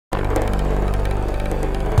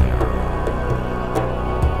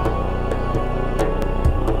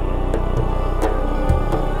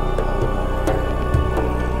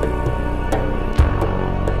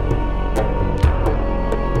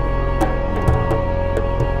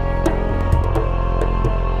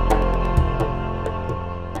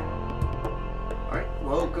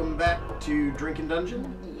drinking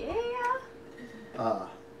dungeon. Yeah.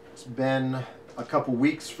 It's been a couple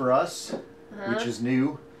weeks for us, which is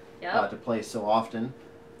new to play so often.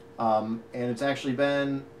 And it's actually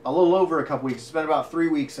been a little over a couple weeks. It's been about 3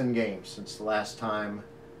 weeks in game since the last time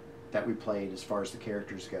that we played as far as the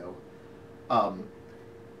characters go.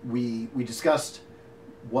 We discussed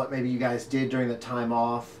what maybe you guys did during the time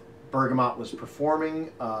off. Bergamot was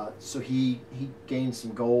performing, so he gained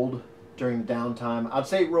some gold during the downtime. I'd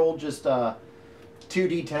say roll just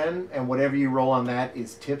 2d10, and whatever you roll on that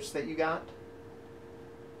is tips that you got.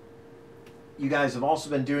 You guys have also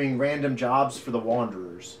been doing random jobs for the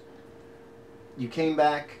Wanderers. You came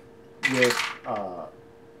back with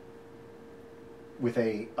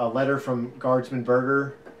a letter from Guardsman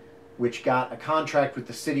Berger, which got a contract with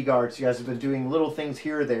the city guards. You guys have been doing little things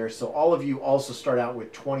here or there, so all of you also start out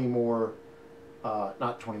with 10 more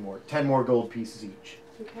gold pieces each.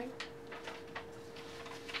 Okay.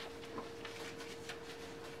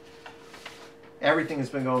 Everything has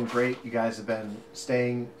been going great. You guys have been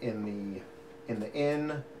staying in the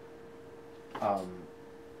inn.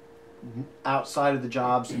 Outside of the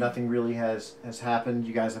jobs, nothing really has happened.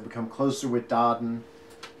 You guys have become closer with Dodden.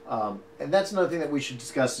 And that's another thing that we should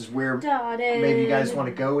discuss is where maybe you guys want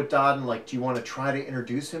to go with Dodden. Like, do you want to try to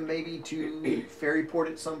introduce him maybe to Fairyport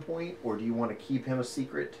at some point? Or do you want to keep him a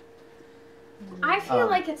secret? I feel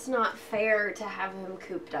like it's not fair to have him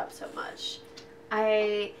cooped up so much.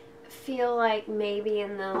 I feel like maybe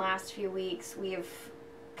in the last few weeks we've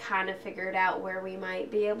kind of figured out where we might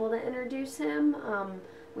be able to introduce him.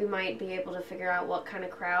 We might be able to figure out what kind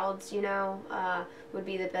of crowds, would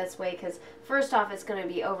be the best way. Because first off, it's going to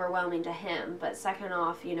be overwhelming to him. But second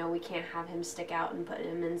off, we can't have him stick out and put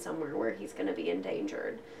him in somewhere where he's going to be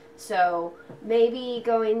endangered. So maybe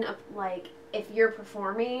going up, like, if you're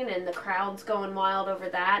performing and the crowd's going wild over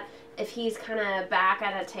that, if he's kind of back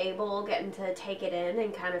at a table getting to take it in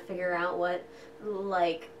and kind of figure out what,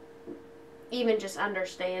 like, even just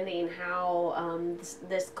understanding how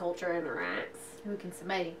this culture interacts. Who can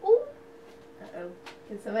somebody? Ooh.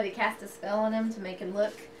 Can somebody cast a spell on him to make him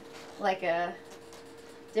look like a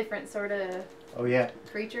different sort of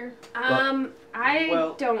creature?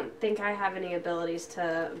 I don't think I have any abilities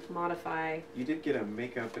to modify. You did get a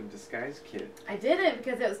makeup and disguise kit. I didn't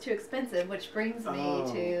because it was too expensive, which brings me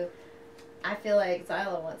to, I feel like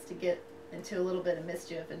Zyla wants to get into a little bit of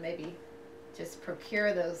mischief and maybe just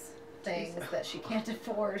procure those things that she can't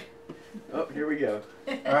afford. Oh, here we go.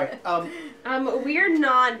 All right. We're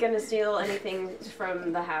not gonna steal anything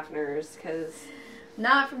from the Hafners, because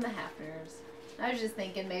not from the Hafners. I was just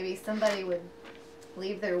thinking maybe somebody would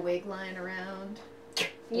leave their wig lying around.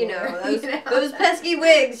 Those pesky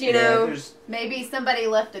wigs. Maybe somebody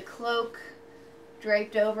left a cloak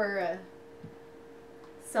draped over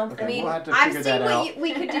something. Okay, we'll have to I've figure seen that out. what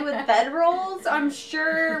we could do with bedrolls. I'm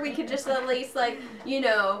sure we could just at least,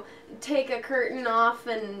 take a curtain off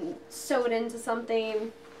and sew it into something.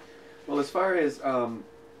 Well, as far as, I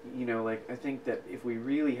think that if we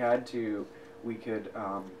really had to, we could,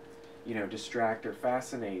 distract or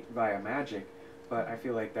fascinate via magic. But I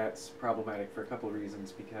feel like that's problematic for a couple of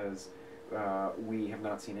reasons, because we have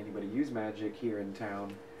not seen anybody use magic here in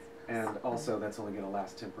town. And also, that's only going to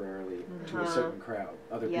last temporarily to a certain crowd.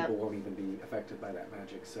 Other people won't even be affected by that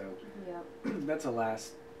magic. So that's a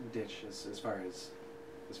last ditch as far as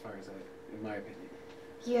in my opinion.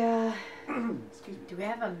 Yeah. Excuse me. Do we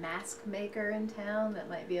have a mask maker in town that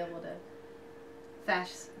might be able to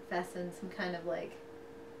fasten some kind of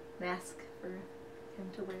mask for him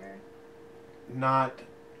to wear? Not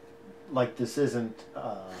like this isn't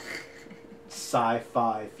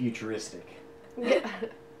sci-fi futuristic.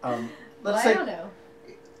 Let's say, I don't know.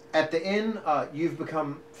 At the inn, you've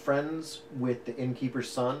become friends with the innkeeper's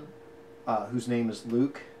son, whose name is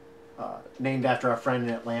Luke, named after our friend in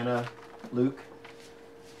Atlanta, Luke.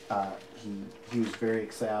 He was very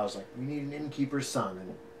excited. I was like, we need an innkeeper's son,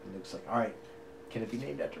 and Luke's like, all right, can it be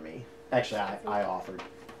named after me? Actually, I offered.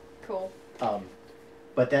 Cool.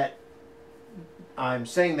 But that I'm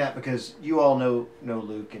saying that because you all know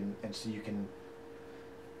Luke, and so you can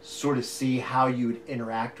sort of see how you would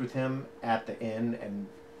interact with him at the inn, and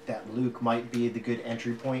that Luke might be the good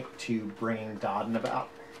entry point to bringing Dodden about.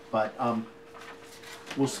 But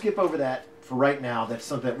we'll skip over that for right now. That's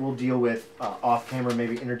something that we'll deal with off camera,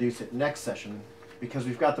 maybe introduce it next session, because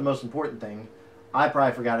we've got the most important thing. I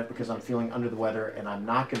probably forgot it because I'm feeling under the weather and I'm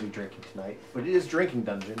not going to be drinking tonight, but it is drinking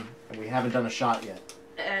dungeon and we haven't done a shot yet.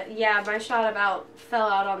 Yeah, my shot about fell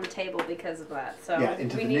out on the table because of that. So yeah,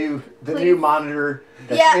 into the new monitor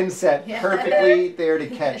that's inset perfectly there to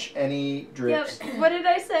catch any drips. Yep. What did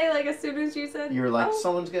I say? Like as soon as you said, you were like,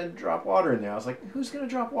 someone's gonna drop water in there. I was like, who's gonna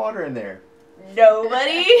drop water in there?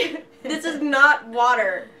 nobody. This is not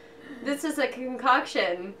water. This is a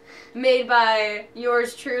concoction made by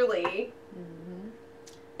yours truly. Mm-hmm.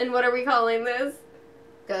 And what are we calling this?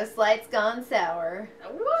 Ghost Light's Gone Sour.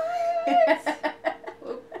 What?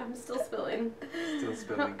 Oop, I'm still spilling. Still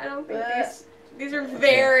spilling. I don't think these are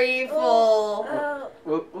very full.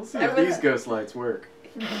 Well, we'll see I if was- these ghost lights work.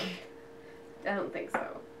 I don't think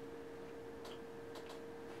so.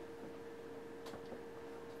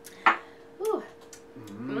 Ooh,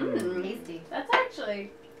 Mm. tasty. That's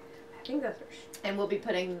actually, I think those are. And we'll be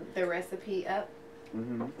putting the recipe up.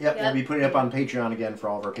 Mm-hmm. Yep, Yep. we'll be putting it up on Patreon again for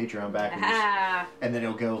all of our Patreon backers. Ah, And then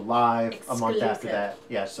it'll go live a month after Exclusive. that.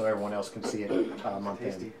 Yeah, so everyone else can see it a month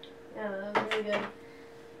in. Tasty. yeah, that was really good.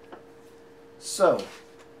 So,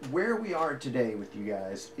 where we are today with you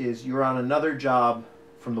guys is you're on another job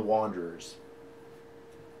from the Wanderers.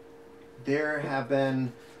 There have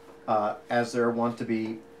been, as there wont to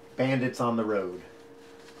be, bandits on the road.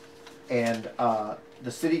 And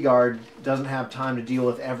the city guard doesn't have time to deal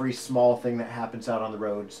with every small thing that happens out on the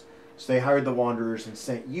roads. So they hired the Wanderers and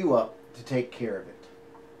sent you up to take care of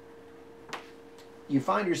it. You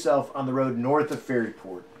find yourself on the road north of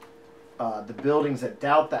Ferryport. The buildings that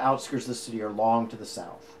dot the outskirts of the city are long to the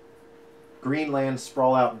south. Green lands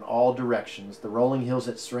sprawl out in all directions, the rolling hills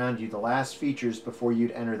that surround you the last features before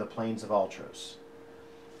you'd enter the plains of Altros.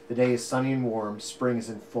 The day is sunny and warm, spring is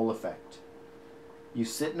in full effect. You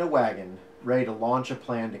sit in a wagon, ready to launch a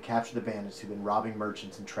plan to capture the bandits who've been robbing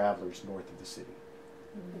merchants and travelers north of the city.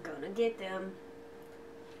 I'm gonna get them.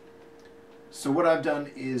 So what I've done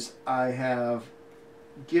is I have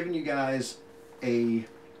given you guys a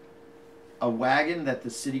wagon that the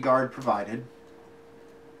city guard provided,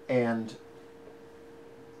 and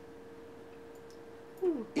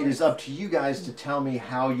it is up to you guys to tell me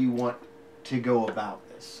how you want to go about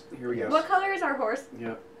this. Here we go. What color is our horse?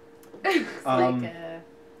 Yep. It's Um, like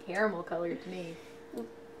caramel color to me.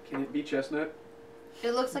 Can it be chestnut?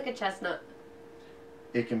 It looks like a chestnut.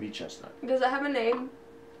 It can be chestnut. Does it have a name?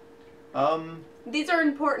 It These are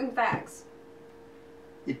important facts.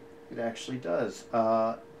 actually does.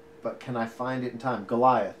 But can I find it in time?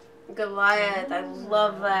 Goliath. Goliath, I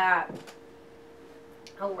love that.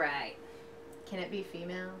 Alright. Can it be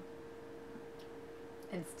female?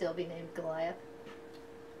 And still be named Goliath?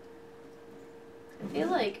 I feel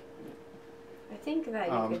like, I think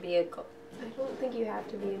that you could be a, I don't think you have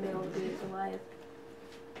to be a male to be a Goliath.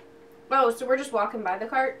 Oh, so we're just walking by the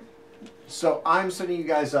cart? So I'm setting you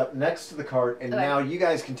guys up next to the cart, and Okay. now you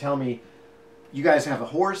guys can tell me. You guys have a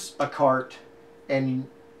horse, a cart, and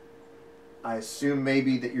I assume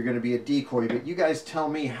maybe that you're going to be a decoy. But you guys tell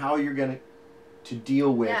me how you're going to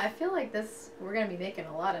deal with. Yeah, I feel like we're going to be making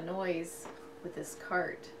a lot of noise with this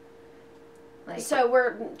cart. Like, So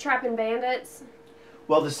we're trapping bandits?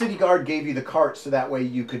 Well, the city guard gave you the cart so that way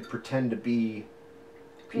you could pretend to be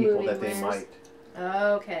people Moving that they wares. might.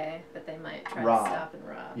 okay, but they might try Rob. to stop and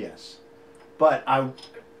rob. Yes, but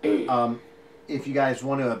if you guys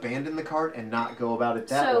want to abandon the cart and not go about it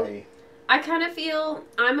that So- way. I kind of feel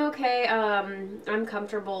I'm okay. I'm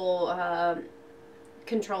comfortable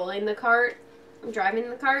controlling the cart, driving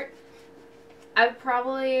the cart. I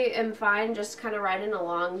probably am fine just kind of riding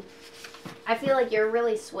along. I feel like you're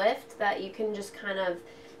really swift that you can just kind of,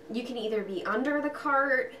 you can either be under the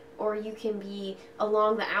cart or you can be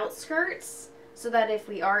along the outskirts so that if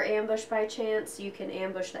we are ambushed by chance, you can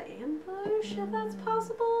ambush the ambush if that's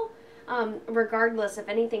possible. Regardless, if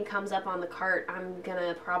anything comes up on the cart, I'm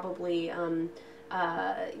gonna probably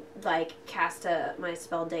like cast my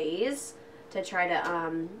spell Daze to try to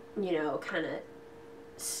kind of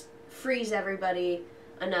freeze everybody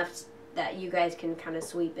enough that you guys can kind of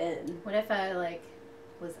sweep in. What if I, like,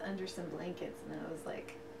 was under some blankets and I was,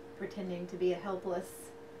 like, pretending to be a helpless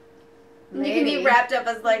lady? You can be wrapped up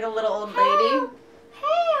as like a little old lady.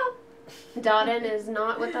 Help! Dodden is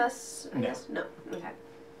not with us. I No. guess? No. Okay.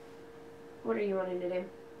 What are you wanting to do?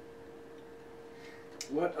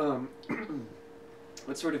 What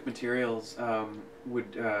what sort of materials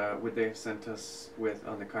would they have sent us with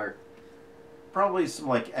on the cart? Probably some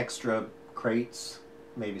like extra crates,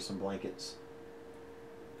 maybe some blankets.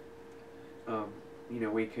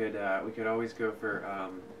 We could always go for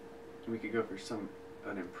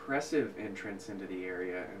an impressive entrance into the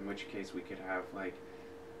area, in which case we could have like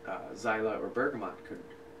Zyla or Bergamot could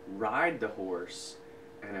ride the horse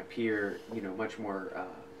and appear, much more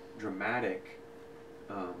dramatic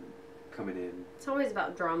coming in. It's always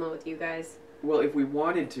about drama with you guys. Well, if we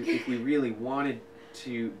really wanted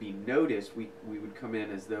to be noticed, we would come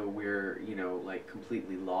in as though we're, like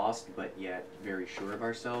completely lost, but yet very sure of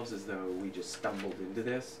ourselves, as though we just stumbled into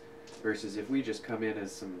this. Versus if we just come in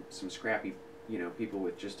as some scrappy you know, people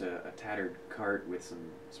with just a tattered cart with some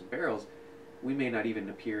barrels, we may not even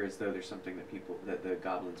appear as though there's something that the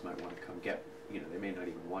goblins might want to come get. You know, they may not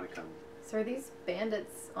even want to come. So are these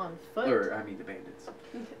bandits on foot? Or, I mean, the bandits.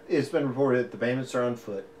 It's been reported that the bandits are on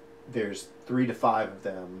foot. There's 3 to 5 of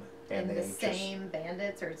them. And the they same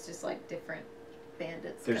bandits, or it's just like different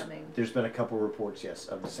bandits coming? There's been a couple reports, yes,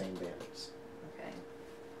 of the same bandits. Okay.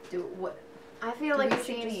 I feel do like we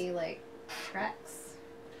see any like tracks?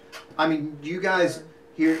 I mean, you guys.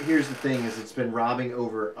 Here's the thing: is it's been robbing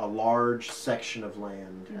over a large section of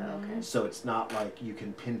land. Oh, okay. So it's not like you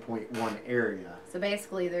can pinpoint one area. So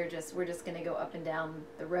basically, we're just gonna go up and down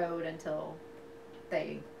the road until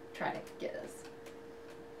they try to get us.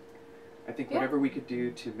 I think whatever we could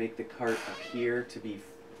do to make the cart appear to be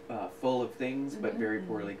full of things, but very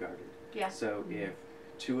poorly guarded. Yeah. So if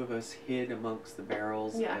 2 of us hid amongst the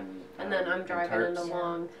barrels, and then I'm driving it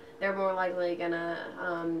along, they're more likely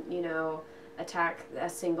gonna, you know, attack a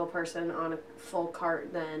single person on a full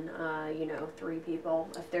cart than, you know, 3 people.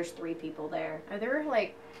 If there's 3 people there. Are there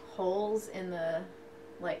like holes in the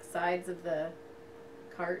like sides of the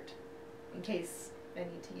cart in case I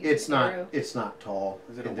need to use an arrow? It's not tall.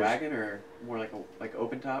 Is it a wagon or more like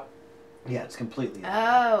open top? Yeah, it's completely.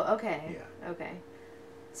 Oh, okay. Yeah. Okay.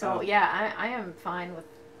 So I am fine with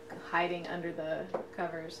hiding under the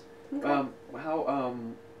covers. Okay.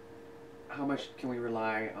 How much can we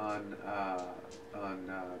rely on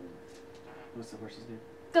what's the horse's name?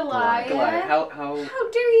 Goliath. Goliath. How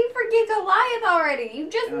dare you forget Goliath already? You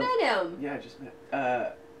just met him. Yeah, I just met.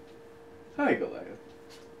 Hi, Goliath.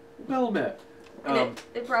 Well met. And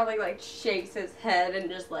it probably like shakes his head and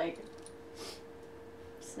just like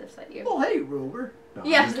sniffs at you. Oh, hey, Ruler. No,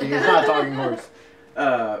 Yeah. he's not talking horse.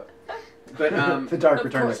 But The Dark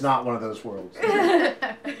Return is not one of those worlds.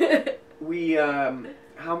 we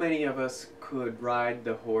how many of us could ride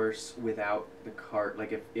the horse without the cart?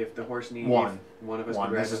 Like if the horse needed one of us. One.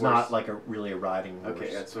 Could ride This the is horse. not like a riding horse.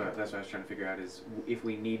 Okay, that's what I was trying to figure out is if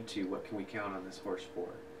we need to, what can we count on this horse for?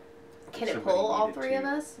 Can If it somebody pull all needed 3 to. of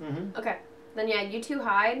us? Mm-hmm. Okay. Then yeah, you 2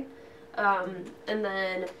 hide, and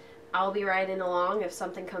then I'll be riding along. If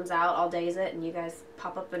something comes out, I'll daze it, and you guys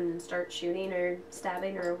pop up and start shooting or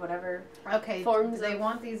stabbing or whatever. Okay. Forms do they of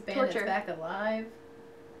want these bandits torture. back alive?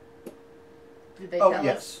 Did they tell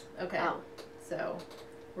yes. us? Okay. Oh, So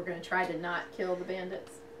we're gonna try to not kill the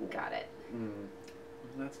bandits. got it.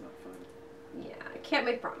 That's not fun. Yeah, I can't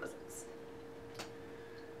make promises.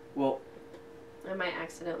 Well, I might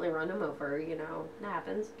accidentally run him over. You know, it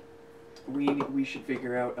happens. we should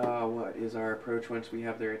figure out what is our approach once we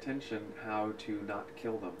have their attention. How to not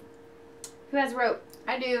kill them. Who has rope?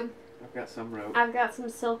 I do. I've got some rope. I've got some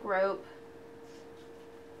silk rope.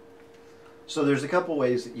 So there's a couple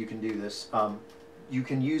ways that you can do this. You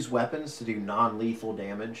can use weapons to do non-lethal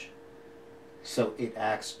damage. So it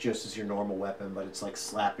acts just as your normal weapon, but it's like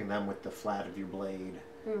slapping them with the flat of your blade.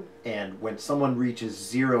 And when someone reaches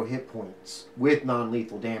 0 hit points with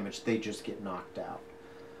non-lethal damage, they just get knocked out.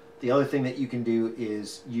 The other thing that you can do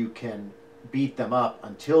is you can beat them up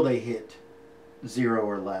until they hit 0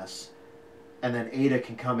 or less. And then Ada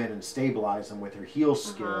can come in and stabilize them with her heal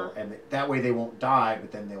skill. And that way they won't die,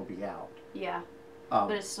 but then they'll be out. Yeah.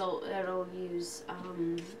 But it's still, it'll use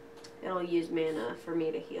mana for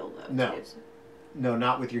me to heal though. No. Too, so. No,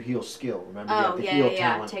 not with your heal skill. Remember, you have the heal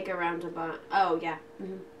talent. Take a round to buy. Oh, yeah.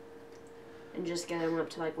 And just get him up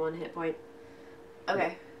to like 1 hit point.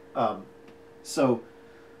 Okay. So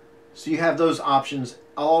you have those options.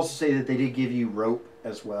 I'll also say that they did give you rope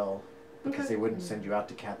as well, because they wouldn't send you out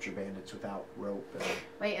to capture bandits without rope.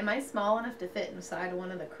 Wait, am I small enough to fit inside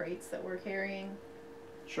one of the crates that we're carrying?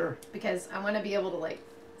 Sure. Because I want to be able to like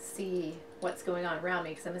see what's going on around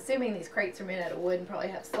me. Because I'm assuming these crates are made out of wood and probably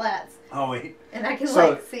have slats. Oh wait. And I can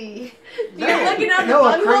So- like see. You're looking out the No,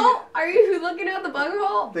 a bunghole? Are you looking out the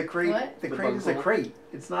bunghole? The crate. What? The The crate is a bunghole? crate.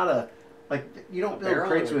 It's not a like you don't A build barrel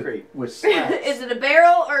crates or a with crate? with slats. Is it a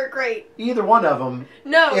barrel or a crate? Either one of them.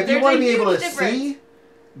 No, If there's you want a to be able huge to difference. see,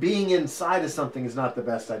 being inside of something is not the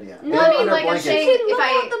best idea. No, Build I mean, under like, I'm blankets. saying- You can If look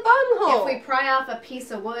I- out the bunghole. If we pry off a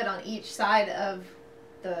piece of wood on each side of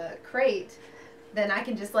the crate, then I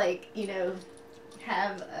can just like, you know,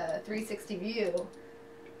 have a 360 view.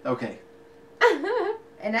 Okay.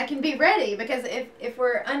 And I can be ready, because if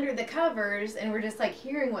we're under the covers and we're just like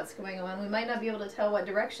hearing what's going on, we might not be able to tell what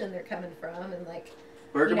direction they're coming from, and like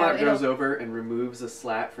Bergamot you know, goes over and removes a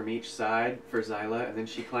slat from each side for Zyla, and then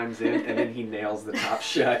she climbs in, and then he nails the top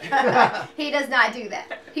shut. he does not do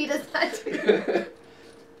that. He does not do that.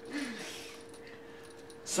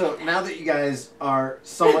 So now that you guys are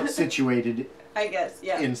somewhat situated I guess,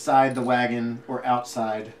 yeah. inside the wagon or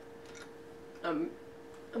outside, I'm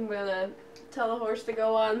gonna tell the horse to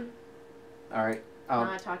go on. All right.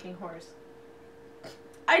 Not a talking horse.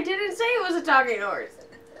 I didn't say it was a talking horse.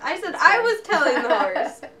 I said I was telling the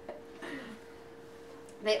horse.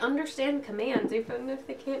 They understand commands even if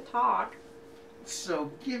they can't talk.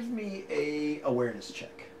 So give me a awareness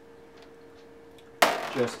check.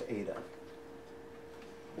 Just Ada.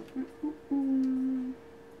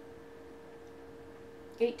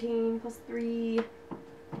 18 plus 3.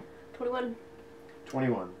 21.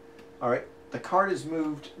 21. All right. The cart is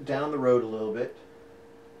moved down the road a little bit.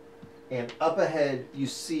 And up ahead, you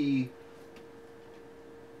see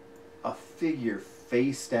a figure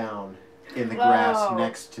face down in the grass Whoa.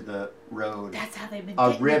 next to the road. That's how they've been A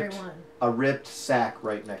getting ripped- everyone. A ripped sack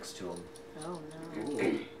right next to him. Oh no.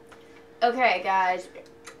 Ooh. Okay, guys.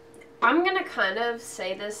 I'm gonna kind of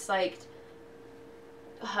say this like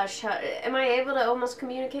hush hush. Am I able to almost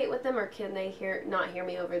communicate with them, or can they not hear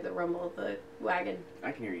me over the rumble of the wagon?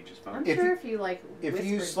 I can hear you just I'm fine. sure if you like. If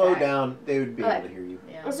you whispered slow back- down, they would be Okay. able to hear you.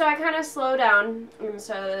 Yeah. So I kind of slow down, and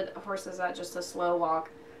so the horse is at just a slow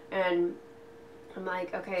walk, and I'm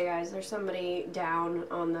like, okay, guys, there's somebody down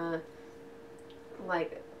on the,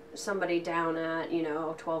 like, somebody down at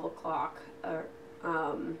 12 o'clock or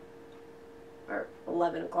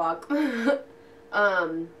 11 o'clock. I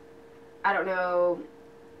don't know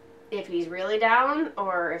if he's really down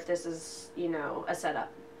or if this is a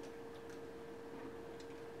setup.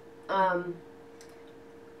 I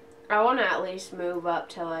want to at least move up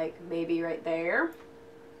to, like, maybe right there.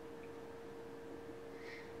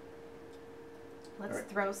 Let's Alright.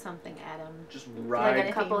 throw something at him. Just Like ride.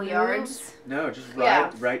 a couple If he yards. No, just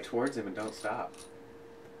Yeah. right towards him and don't stop.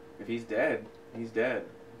 If he's dead, he's dead.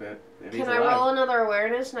 But if he's Can I alive, roll another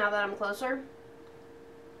awareness now that I'm closer?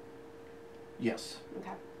 Yes.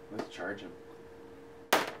 Okay. let's charge him.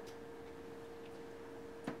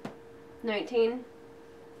 19.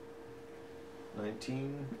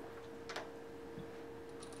 19.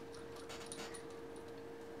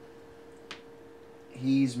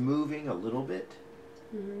 He's moving a little bit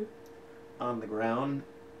Mm-hmm. on the ground,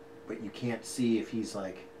 but you can't see if he's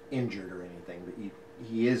like injured or anything. But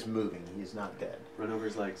he is moving. He is not dead. Run over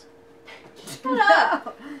his legs. Shut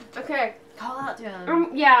up! Okay. Call out to him.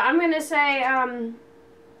 Yeah, I'm gonna say,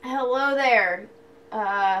 hello there. Do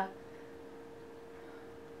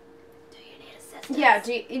you need assistance? Yeah,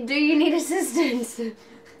 do you need assistance?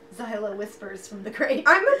 Zyla whispers from the grate.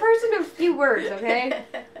 I'm a person of few words, okay?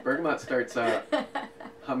 Bergamot starts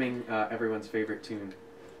humming everyone's favorite tune.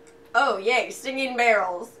 Oh, yay, singing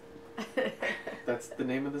barrels. That's the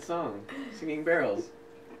name of the song. Singing Barrels.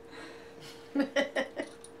 Do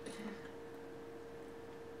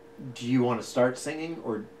you want to start singing,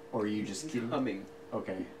 or you just He's keep humming.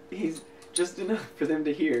 Okay. He's just enough for them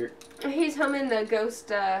to hear. He's humming the ghost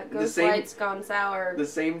same- lights gone sour. The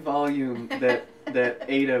same volume that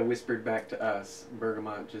Ada whispered back to us.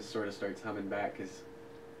 Bergamot just sort of starts humming back because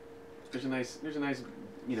there's a nice beat.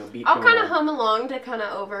 I'll going kind of on. hum along to kind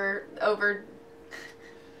of over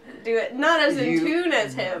do it. Not as in tune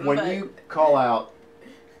as him, When but you call out,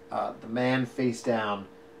 the man face down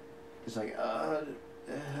is like, oh.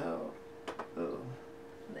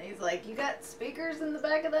 He's like, you got speakers in the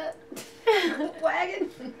back of that wagon?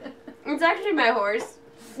 it's actually my horse.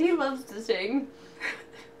 He loves to sing.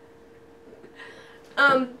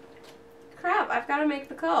 Crap! I've got to make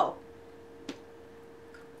the call.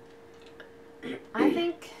 I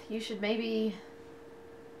think you should maybe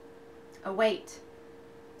await.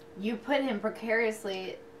 You put him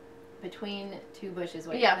precariously between two bushes.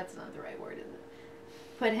 Wait, Yeah. that's not the right word, is it?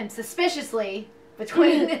 Put him suspiciously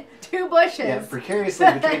between two bushes. Yeah,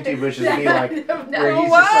 precariously between two bushes would be like, No. where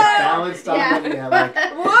he's Whoa! just like balanced on Yeah. them. Yeah, like,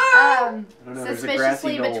 Whoa! I don't know, there's a grassy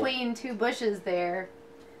Suspiciously knoll. between two bushes there,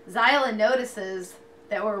 Zyla notices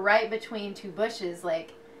that we're right between two bushes.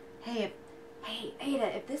 Like, hey,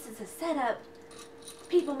 Ada, if this is a setup,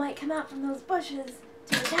 people might come out from those bushes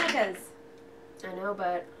to attack us. I know,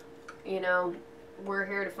 but we're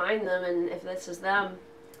here to find them, and if this is them,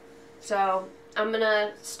 so I'm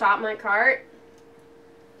gonna stop my cart.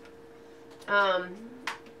 I'm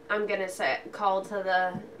gonna call to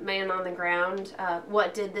the man on the ground.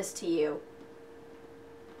 What did this to you?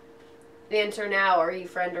 Answer now. Are you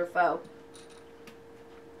friend or foe?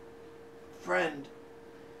 friend,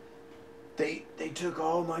 they took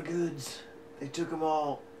all my goods. They took them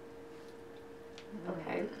all.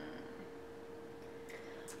 Okay.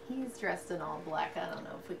 He's dressed in all black. I don't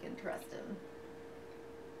know if we can trust him.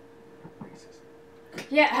 Racist.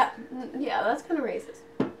 Yeah, that's kind of racist.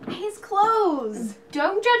 His clothes.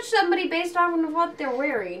 Don't judge somebody based on what they're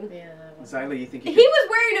wearing. Yeah. Zyla, you think you He was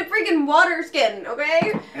wearing a freaking water skin,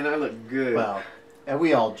 okay? and I look good. Well, And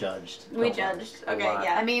we all judged. We Don't worry. judged. A Okay, lot.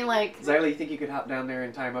 yeah. I mean, like, Zyla, you think you could hop down there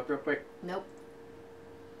and tie him up real quick? nope.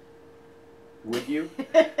 Would you?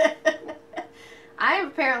 I am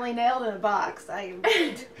apparently nailed in a box. I'm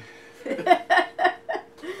Yes,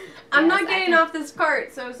 not I getting can- off this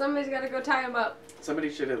cart, so somebody's got to go tie him up.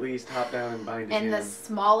 Somebody should at least hop down and bind his And the hands.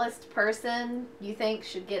 smallest person you think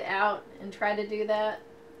should get out and try to do that?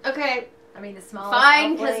 Okay, I mean, the smallest.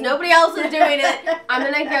 fine, because elfling. nobody else is doing it. I'm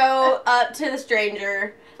gonna go up to the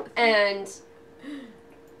stranger, and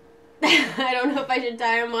I don't know if I should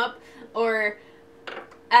tie him up or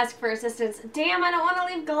ask for assistance. Damn, I don't want to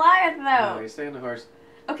leave Goliath No, though. you stay on the horse.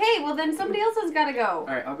 Okay, well then somebody else has got to go.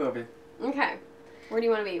 Alright, I'll go over. Okay, where do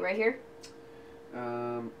you want to be? Right here?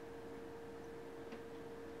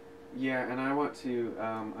 Yeah, and I want to,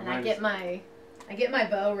 And I get my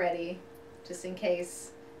bow ready, just in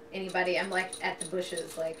case anybody. I'm like at the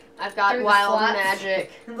bushes, like I've got Through the wild slots.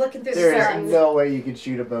 magic. I'm looking through There the is slats. no way you could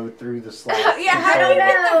shoot a bow through the slot. Yeah, how do you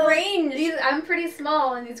get the range? I'm pretty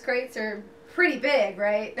small, and these crates are pretty big,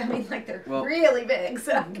 right? I mean, like they're Well- really big,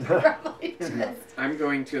 so I could probably just. I'm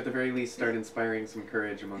going to, at the very least, start inspiring some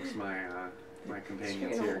courage amongst my my You're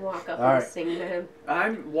companions gonna here. walk up All and right. sing to him.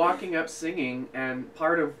 I'm walking up singing, and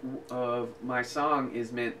part of my song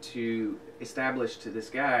is meant to establish to this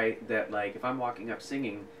guy that, like, if I'm walking up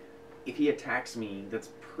singing, if he attacks me, that's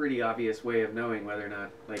a pretty obvious way of knowing whether or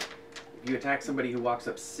not, like, if you attack somebody who walks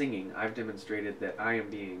up singing, I've demonstrated that I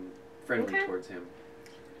am being friendly Okay. towards him.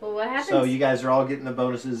 Well, what happens? So you guys are all getting the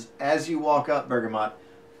bonuses. As you walk up, Bergamot,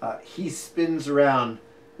 he spins around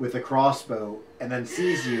with a crossbow and then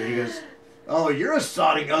sees you and he goes, "Oh, you're a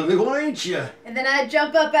sodding ugly one, ain't you?" And then I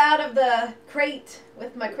jump up out of the crate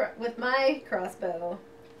with my crossbow.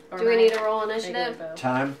 Or do we my need to roll regular initiative? bow.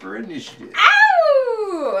 Time for initiative.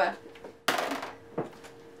 Ow!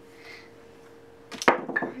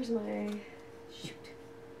 Where's my... Shoot.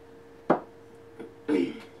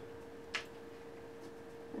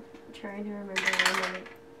 Trying to remember.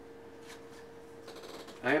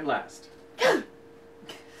 I am last.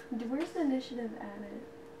 Where's the initiative added?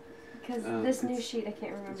 Because Oh, this new it's- sheet, I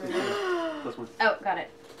can't remember. Plus one. Oh, got it.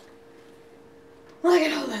 Look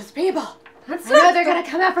at all those people. That's I know they're gonna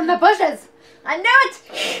come out from the bushes. I knew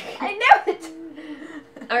it. I knew it.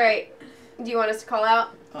 All right. Do you want us to call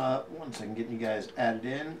out? 1 second, getting you guys added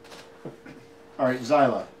in. All right,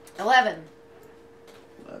 Zyla. 11.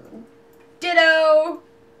 11. Ditto.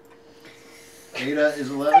 Ada is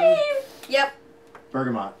 11. Yep.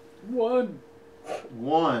 Bergamot. 1.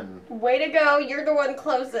 1. Way to go. You're the one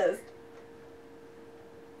closest.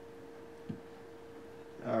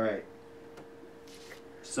 All right.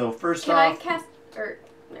 So first Can I off, cast... Or...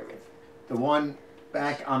 Never mind. the one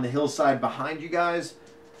back on the hillside behind you guys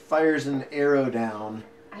fires an arrow down.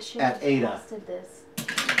 I should At have Ada. casted this.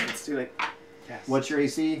 It's too late. Yes. What's your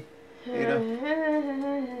AC?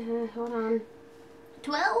 Ada? Hold on.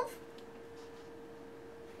 12.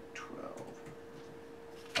 12.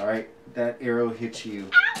 All right, that arrow hits you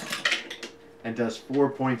and does 4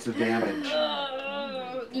 points of damage.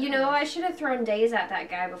 You know, I should have thrown days at that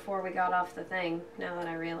guy before we got off the thing, now that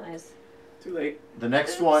I realize. Too late. The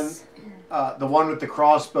next one, the one with the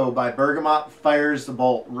crossbow by Bergamot, fires the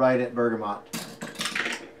bolt right at Bergamot.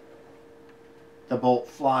 The bolt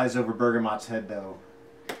flies over Bergamot's head, though.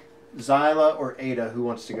 Zyla or Ada, who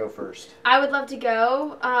wants to go first? I would love to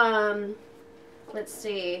go. Let's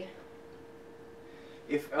see.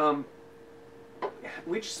 If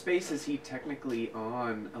which space is he technically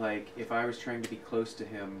on? Like, if I was trying to be close to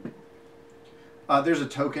him. There's a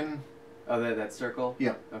token. Oh, that circle.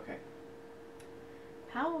 Yeah. Okay.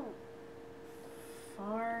 How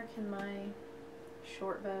far can my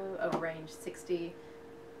short bow? Oh, range 60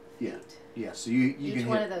 Yeah. feet. Yeah, so you Each can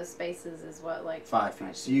one hit of those spaces is what, like 5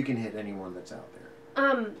 feet. So you can hit anyone that's out there,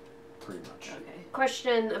 pretty much. Okay.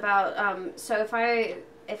 Question about, so if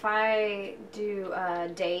I do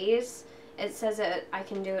days, it says that I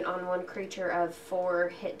can do it on one creature of 4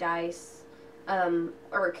 hit dice,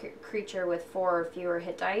 or a creature with 4 or fewer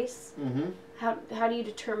hit dice. Mm-hmm. How do you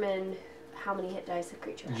determine how many hit dice a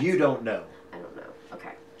creature has? You don't know. I don't know.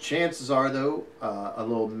 Okay. Chances are, though, a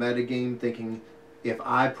little metagame thinking, if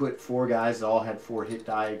I put 4 guys that all had 4 hit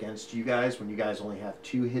die against you guys, when you guys only have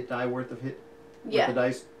 2 hit die worth of hit with Yeah. the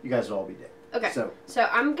dice, you guys would all be dead. Okay. So, So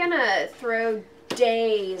I'm gonna throw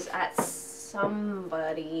days at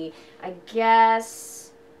somebody. I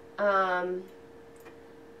guess the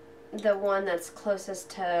one that's closest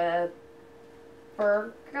to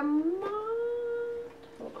Bergamot.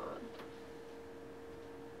 Hold on.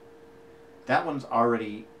 that one's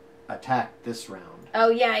already attacked this round. Oh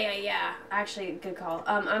yeah. Actually, good call.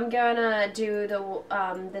 I'm gonna do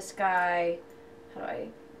the this guy. How do I?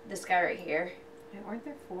 This guy right here. Wait, weren't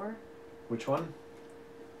there 4? Which one?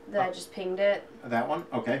 That I just pinged it. That one?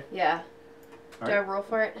 Okay. Yeah. All Do right. I roll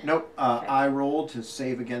for it? Nope. Okay. I roll to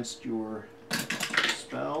save against your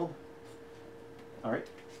spell. All right.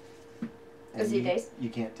 Is he dazed? You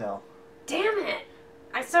can't tell. Damn it!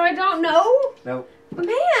 So I don't know? Nope.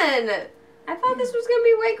 Man! I thought this was gonna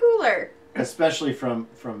be way cooler. Especially from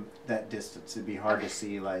that distance, it'd be hard to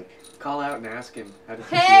see. Like, Call out and ask him. How does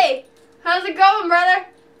Hey! How's it going, brother?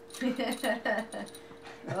 he's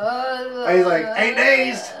like, ain't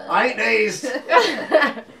dazed. I ain't dazed.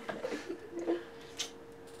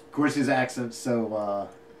 Of course, his accent's so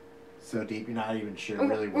deep, you're not even sure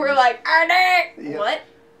really. What We're he's- like, Arnie! Yep. What?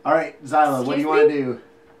 All right, Zyla, what do you want to do?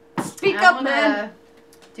 Speak I up, wanna man.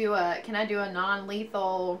 Can I do a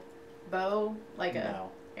non-lethal bow? Like a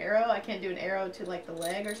No. arrow? I can't do an arrow to like the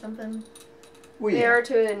leg or something? Well, yeah. Arrow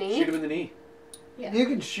to the knee. Shoot him in the knee. Yeah. You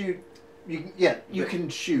can shoot. You can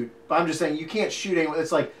shoot. But I'm just saying you can't shoot anyone.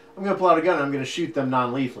 It's like I'm gonna pull out a gun and I'm gonna shoot them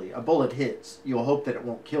non-lethally. A bullet hits. You'll hope that it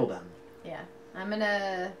won't kill them. Yeah. I'm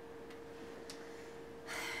gonna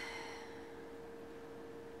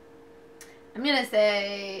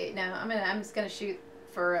say no. I'm just gonna shoot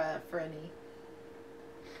for a knee.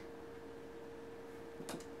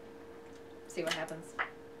 See what happens.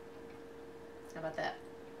 How about that?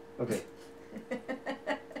 Okay.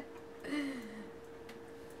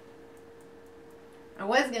 I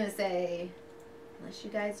was gonna say, unless you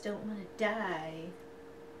guys don't want to die,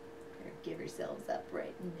 better give yourselves up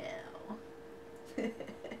right now.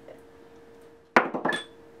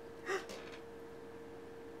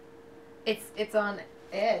 It's on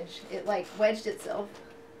edge. It like wedged itself.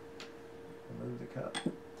 Move the cup.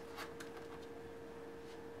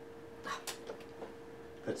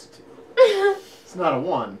 That's a 2. It's not a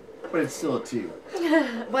 1, but it's still a 2.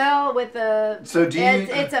 Well, with the So do you?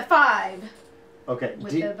 it's a 5 Okay.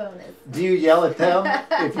 with Do, the bonus. do you yell at them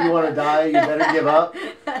if you want to die? You better give up.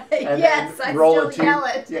 And Yes, then I roll still a 2. yell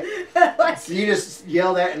it. Yeah. Like, So you just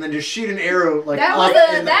yell that and then just shoot an arrow like that up was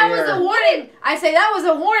in the was air. a warning. I say that was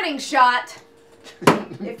a warning shot.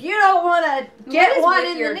 If you don't want to get is one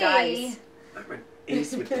with in your the dice? knee. I'm an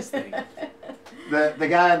ace with this thing. The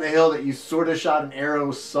guy on the hill that you sort of shot an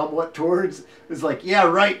arrow somewhat towards is like, yeah,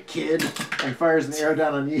 right, kid, and fires an arrow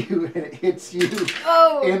down on you, and it hits you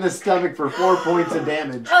Oh. in the stomach for 4 points of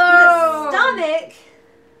damage. Oh. Stomach.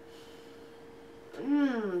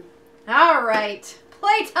 Mm. All right.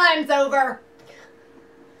 Playtime's over.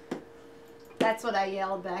 That's what I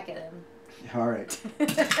yelled back at him. All right.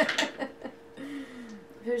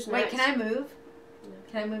 Who's Wait, next? can I move?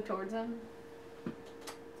 Can I move towards him?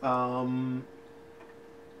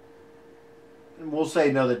 We'll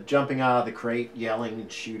say no. That jumping out of the crate, yelling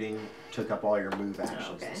and shooting took up all your move actions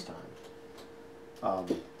okay. this time.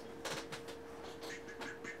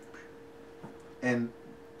 And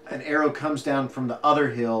an arrow comes down from the other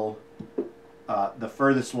hill, the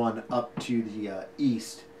furthest one up to the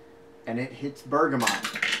east, and it hits Bergamot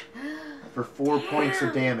for 4 points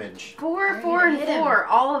of damage 4, Where 4, did and it hit him? 4.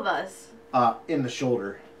 All of us. in the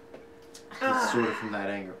shoulder. It's sort of from that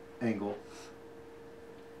angle.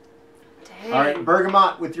 Dang. All right,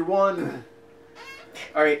 Bergamot with your 1.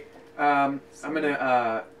 All right. I'm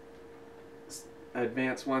gonna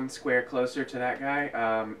advance 1 square closer to that guy,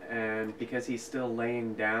 and because he's still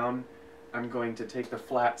laying down, I'm going to take the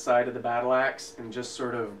flat side of the battle axe and just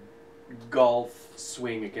sort of golf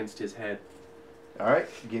swing against his head. All right,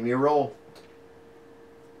 give me a roll.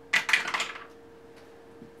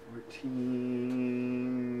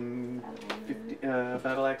 14, 15,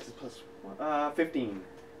 battle axe is plus 1, 15.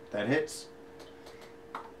 That hits.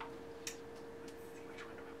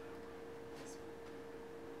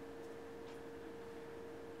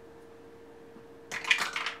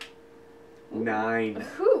 Ooh. 9.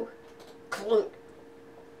 Whew. Clunk.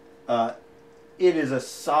 It is a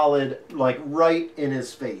solid, like, right in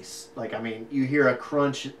his face. Like, I mean, you hear a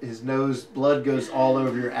crunch, his nose, blood goes all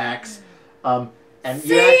over your axe. And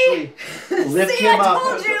you actually lift See, him I up.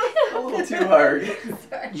 told you. A little too hard.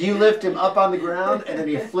 Sorry. You lift him up on the ground, and then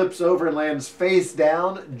he flips over and lands face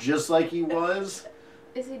down, just like he was.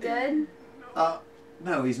 Is he dead?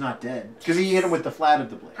 No, he's not dead. Because he hit him with the flat of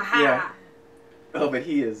the blade. Haha. Yeah. Oh, but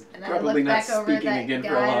he is And I probably look not back over speaking that again for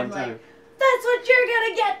guy a long and like, time. That's what you're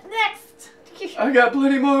gonna get next. I got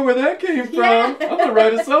plenty more where that came from. Yeah. I'm gonna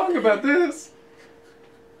write a song about this.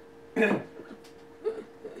 They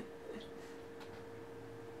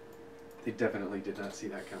definitely did not see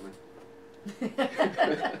that coming.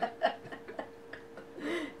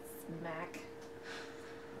 Smack.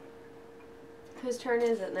 Whose turn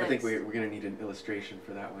is it next? I think we're gonna need an illustration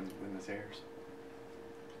for that one when this airs.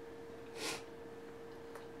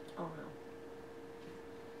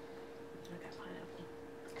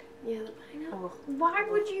 Why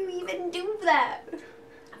would you even do that?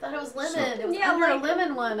 I thought it was lemon. It was Yeah, under like- a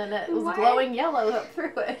lemon one, and it was Why? glowing yellow up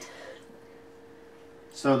through it.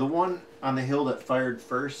 So the one on the hill that fired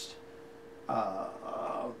first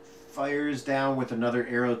fires down with another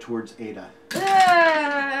arrow towards Ada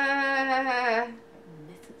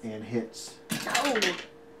and hits Oh.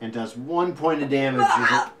 and does 1 point of damage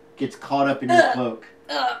as it gets caught up in your cloak.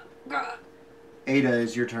 Ada,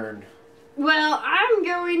 is your turn. Well, I'm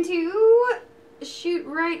going to shoot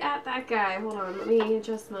right at that guy. Hold on, let me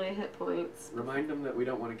adjust my hit points. Remind him that we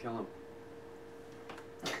don't want to kill him.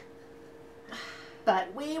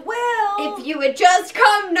 But we will. If you would just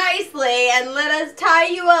come nicely and let us tie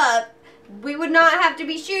you up, we would not have to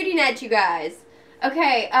be shooting at you guys.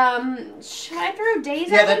 Okay, should I throw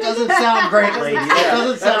days Yeah, at that him? doesn't sound great, lady. That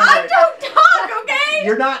doesn't sound I great. don't talk, okay?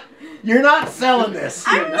 You're not selling this.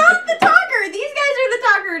 I'm not the talker. These guys are the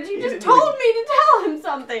talkers. You just told me to tell him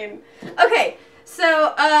something. Okay,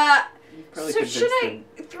 so You probably so should convinced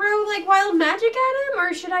I him. throw like wild magic at him,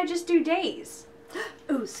 or should I just do daze?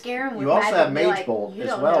 Ooh, scare him with You also magic have and be Mage like, Bolt you as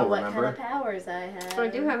don't well, know what remember? kind of powers I have. So I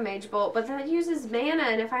do have Mage Bolt, but that uses mana,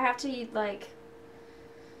 and if I have to like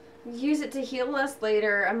use it to heal us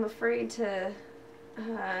later, I'm afraid to.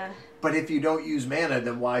 But if you don't use mana,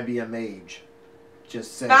 then why be a mage?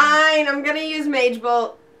 Just saying. Fine, I'm gonna use Mage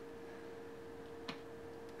Bolt.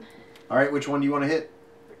 All right, which one do you want to hit?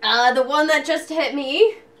 The one that just hit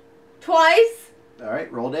me twice. All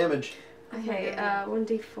right, roll damage. Okay,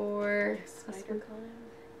 1d4. Spider climb.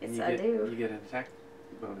 Yes, you I get, do. You get an attack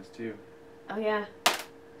bonus too. Oh yeah.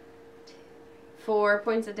 4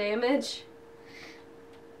 points of damage.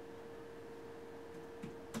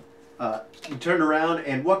 You turned around,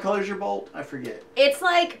 and what color's your bolt? I forget. It's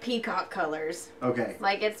like peacock colors. Okay.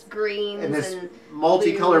 Like it's greens And and, this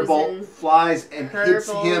multicolored blues bolt and flies and hits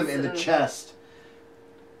him purples in the and- chest.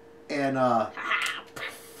 And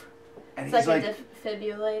it's he's like like, a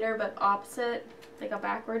defibrillator, but opposite, like a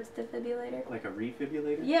backwards defibrillator. Like a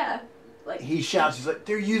refibrillator? Yeah, like he shouts, he's like,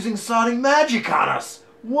 they're using sodding magic on us.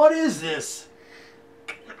 What is this?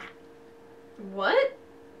 what?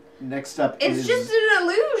 Next up It's is... just an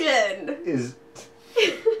illusion. Is...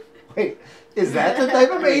 Wait, is that the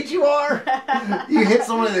type of mage you are? You hit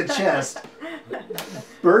someone in the chest,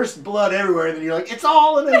 burst blood everywhere, and then you're like, it's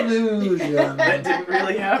all an illusion. That didn't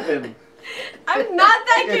really happen. I'm not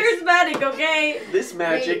that It's- charismatic, okay? This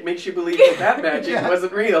magic Wait. makes you believe that that magic Yeah.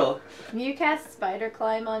 wasn't real. Can you cast spider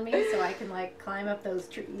climb on me so I can like climb up those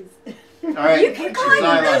trees? All right, You can climb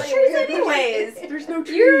up Zyla. those trees anyways. There's no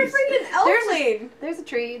trees. You're a freaking elfling. There's a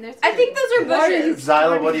tree. There's. I think those are Why are you bushes.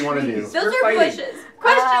 Zyla, what do you want to do? Trees. Those We're are fighting. bushes.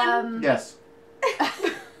 Question. Yes,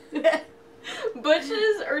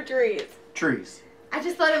 Bushes or trees? trees. I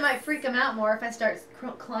just thought it might freak him out more if I start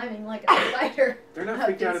climbing like a spider. They're not up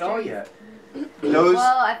freaked out these at all trees. yet. Those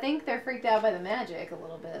Well, I think they're freaked out by the magic a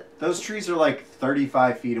little bit. those trees are like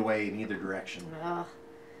 35 feet away in either direction. Ugh.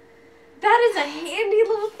 That is a handy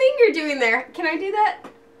little thing you're doing there. Can I do that?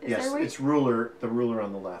 Is Yes, there a way? it's the ruler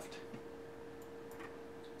on the left.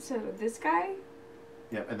 So this guy?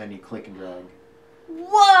 Yep, and then you click and drag.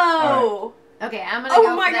 Whoa! Okay, I'm gonna Oh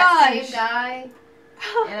go my for that gosh. same guy,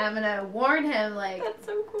 and I'm gonna warn him. Like That's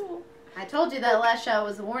so cool. I told you, that last shot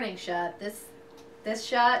was a warning shot. This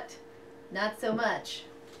shot, not so much.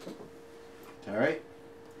 All right.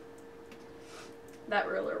 That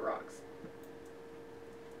ruler rocks.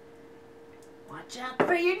 Watch out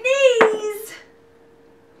for your knees.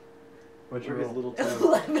 What's Or your his roll? little toe.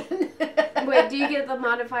 11. Wait, do you get the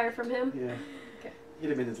modifier from him? Yeah. Okay.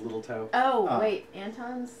 Hit him in his little toe. Oh wait,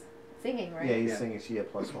 Anton's singing, right? Yeah, he's Yeah. singing. So you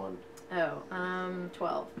have +1. Oh,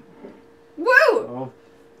 12. Woo! Oh.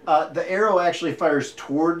 The arrow actually fires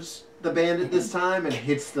towards the bandit this time and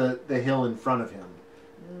hits the hill in front of him.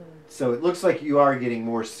 So it looks like you are getting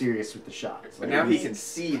more serious with the shots. But Like, now he he's- can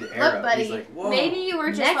see the arrow. buddy. He's like, whoa. Maybe you were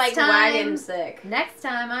just Next like time- wagon sick. Next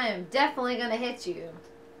time, I am definitely gonna hit you.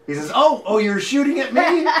 He says, "Oh, you're shooting at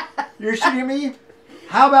me? You're shooting at me?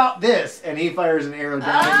 How about this?" And he fires an arrow down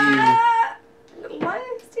at Why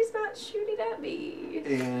is he not shooting at me?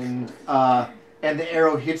 you, and the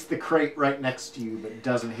arrow hits the crate right next to you, but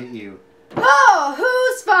doesn't hit you. Oh,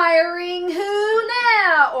 who's firing who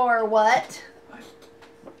now, or what?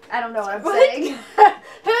 I don't know what I'm saying.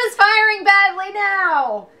 Who's firing badly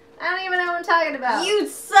now? I don't even know what I'm talking about. You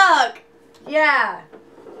suck! Yeah.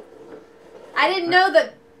 I didn't know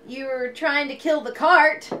that you were trying to kill the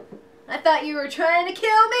cart. I thought you were trying to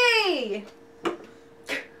kill me.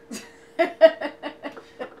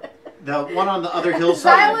 The one on the other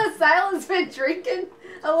hillside. Silas been drinking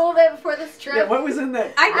a little bit before this trip. Yeah, what was in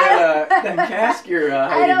that, I that cask you're I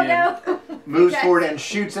hiding don't in? know. Moves Okay. forward and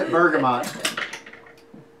shoots at Bergamot.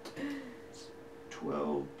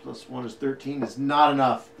 12 plus 1 is 13 is not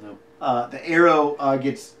enough. Nope. The arrow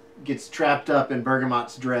gets trapped up in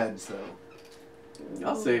Bergamot's dreads, though.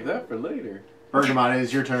 I'll save that for later. Bergamot, it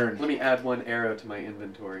is your turn. Let me add 1 arrow to my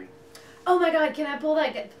inventory. Oh my god, can I pull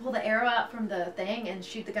the arrow out from the thing and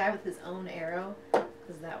shoot the guy with his own arrow?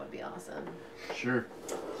 Because that would be awesome. Sure.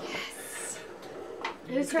 Yes.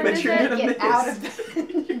 Whose turn But is you're it? gonna Get miss. out of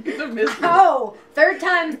You're gonna miss. Oh, third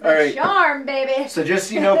time's the All right. charm, baby. So just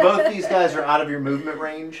so you know, both these guys are out of your movement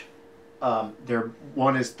range.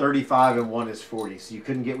 One is 35 and one is 40, so you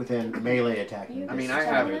couldn't get within melee attacking. I mean, distance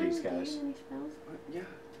I have of it. these guys. Yeah.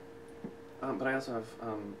 But I also have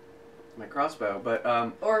my crossbow. But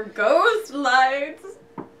Or ghost lights.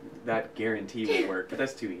 that guarantee will work. But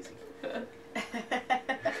that's too easy.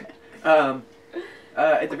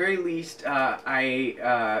 At the very least,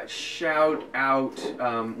 I shout out,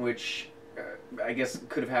 which I guess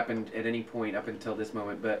could have happened at any point up until this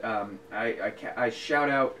moment, but I shout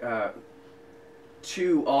out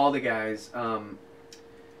to all the guys,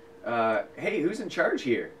 hey, who's in charge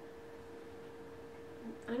here?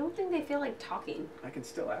 I don't think they feel like talking. I can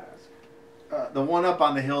still ask. The one up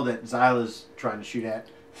on the hill that Zyla's trying to shoot at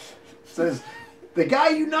says, "The guy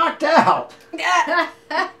you knocked out."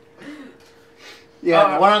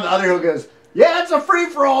 Yeah, the one on the other hill goes, "Yeah, it's a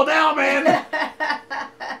free-for-all now, man."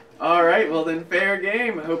 All right, well then, fair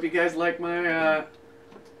game. I hope you guys like my.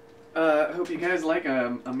 Hope you guys like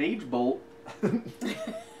a mage bolt.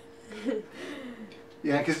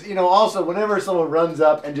 Yeah, because, also, whenever someone runs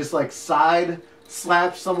up and just, side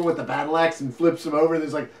slaps someone with the battle axe and flips them over,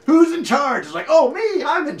 there's who's in charge? It's oh, me,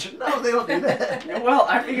 I'm in charge. No, they don't do that. Well,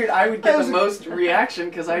 I figured I would get the most reaction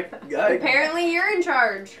because I Apparently you're in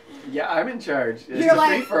charge. Yeah, I'm in charge. It's You're a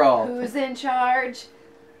free for all. Who's in charge?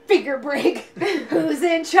 Finger break. Who's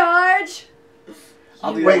in charge?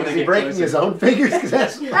 I'll do that Wait, when I is he get breaking closer. his own fingers? Because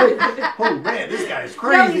that's oh man, this guy's No,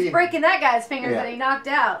 crazy. he's breaking that guy's fingers Yeah. that he knocked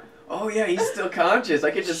out. Oh yeah, he's still conscious.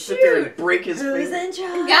 I could just sit there and break his Who's finger. in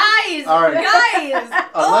charge? Guys! All right. Guys!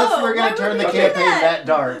 Unless we're why gonna turn would the we do campaign that?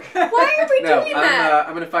 dark. Why are we No, doing that?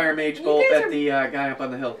 I'm gonna fire mage You bolt guys at are- the guy up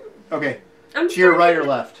on the hill. Okay, I'm to your right starting or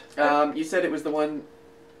left? You said it was the one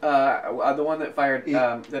that fired that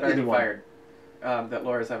already either one. fired. That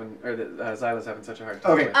Laura's having or that Zyla's having such a hard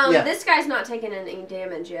time Okay. with. Yeah. This guy's not taking any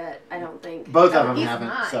damage yet, I don't think. Both of them He's haven't.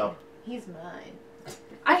 mine. So, He's mine.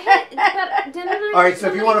 I hit, but didn't I? all right. hit So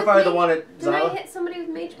if you somebody want to with fire the mage- one at Didn't I Zyla, hit somebody with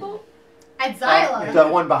mage bolt? At Xyla. the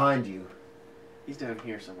one behind you. He's down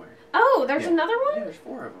here somewhere. Oh, there's Yeah. another Yeah, one? there's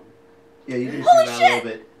 4 of them. Yeah, you can Holy zoom out a shit!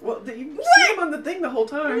 little bit. Well, you What? see him on the thing the whole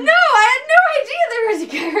time. No, I had no idea there was a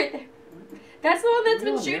guy right there. That's the one that's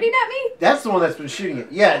been No, shooting at me? That's the one that's been shooting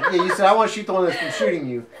it. Yeah. You said I want to shoot the one that's been shooting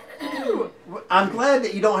you. I'm glad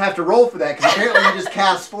that you don't have to roll for that because apparently you just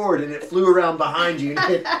cast forward and it flew around behind you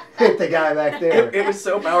and hit the guy back there. It was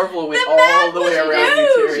so powerful it went The all map the way was around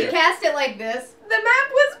huge. She Uteria. cast it like this. The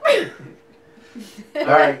map was... All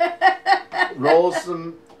right, roll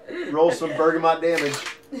some bergamot damage.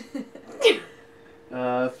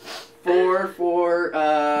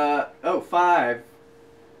 5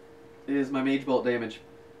 is my mage bolt damage.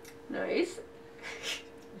 Nice.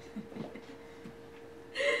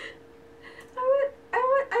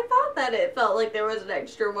 I thought that it felt like there was an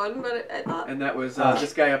extra one, but I thought... And that was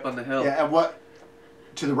this guy up on the hill. Yeah, and what?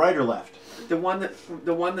 To the right or left? The one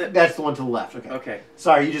that That's the one to the left. Okay. Okay.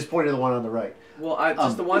 Sorry, you just pointed to the one on the right. Well,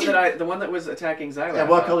 just the one that was attacking Xyla. And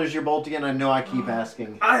what color is your bolt again? I know I keep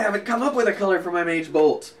asking. I haven't come up with a color for my mage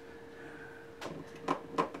bolt.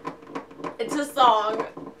 It's a song.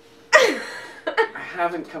 I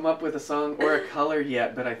haven't come up with a song or a color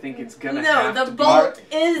yet, but I think it's gonna No, have the to be. bolt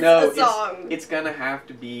is No, a song. it's gonna have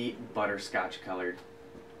to be butterscotch colored.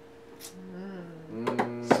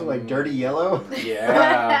 So like dirty yellow?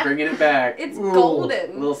 Yeah, bringing it back. It's Ooh.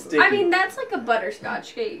 golden. A little sticky. I mean, that's like a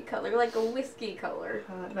butterscotch color, like a whiskey color.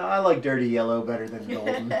 No, I like dirty yellow better than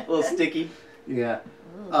golden. A little sticky. Yeah.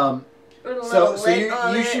 With a So little lid you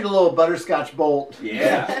on it. shoot a little butterscotch bolt.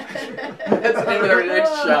 Yeah. That's the name of our next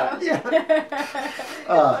shot. Yeah.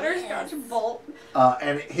 Butterscotch bolt.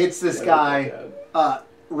 And it hits this guy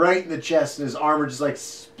right in the chest, and his armor just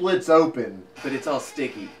splits open. But it's all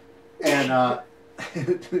sticky. And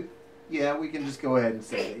yeah, we can just go ahead and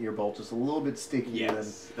say that your bolt is a little bit stickier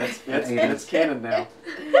Yes. That's Aiden's. canon now.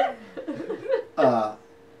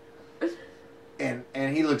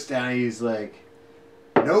 And he looks down and he's like,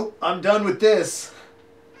 "Nope, I'm done with this."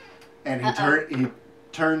 And he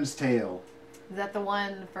turns tail. Is that the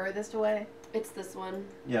one furthest away? It's this one.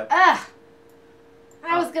 Yep. Ah!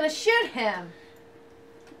 I was gonna shoot him.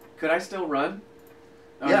 Could I still run?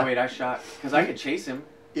 Oh Yeah. no, wait, I shot because I could chase him.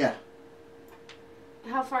 Yeah.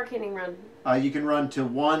 How far can he run? You can run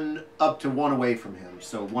to up to one away from him,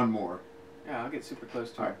 so one more. Yeah, I'll get super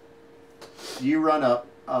close to All him. right. You run up.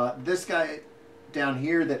 This guy down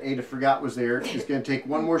here that Ada forgot was there is going to take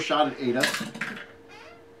one more shot at Ada.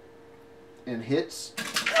 And hits.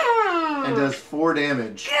 And does 4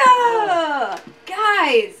 damage.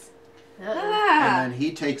 Guys! And then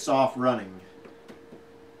he takes off running.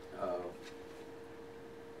 Oh.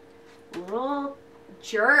 Little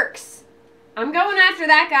jerks. I'm going after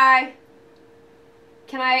that guy.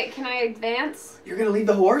 Can I advance? You're gonna leave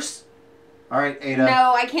the horse? All right, Ada.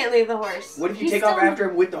 No, I can't leave the horse. What if you He's take off still- after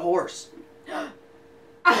him with the horse?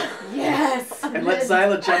 Yes. And let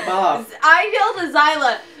Zyla jump off. I yelled to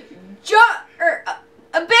Zyla,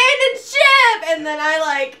 abandon ship, and then I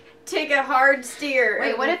like take a hard steer. Wait,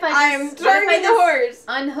 and what if I'm turning the horse?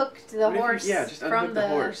 Unhooked the What if you- horse yeah, just from unhook the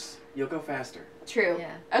horse. You'll go faster. True.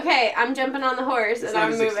 Yeah. Okay, I'm jumping on the horse It's and not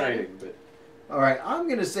I'm as moving. exciting, but All right, I'm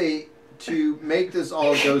going to say to make this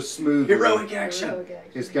all go smoothly. heroic action. Heroic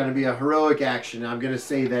action. It's going to be a heroic action. I'm going to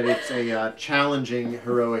say that it's a challenging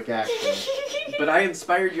heroic action. But I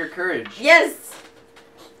inspired your courage. Yes.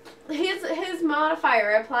 His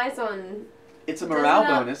modifier applies on. It's a morale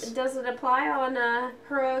does it bonus. Does it apply on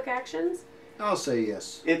heroic actions? I'll say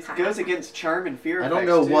yes. It goes against charm and fear I don't effects,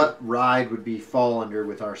 know too. what ride would be fall under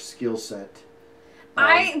with our skill set.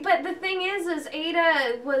 But the thing is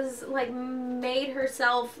Ada was like made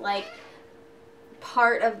herself like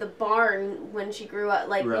part of the barn when she grew up.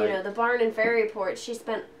 Like Right. you know, the barn in Fairyport. She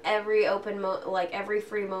spent every every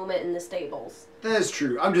free moment in the stables. That is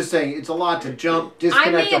true. I'm just saying it's a lot to jump,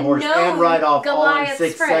 disconnect may the horse, have and ride off all in Goliath's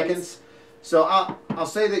 6 friends. seconds. So I'll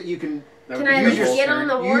say that you can That Can would be I your use your whole get turn.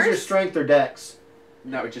 on the use your horse? strength or dex.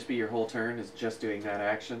 That would just be your whole turn, is just doing that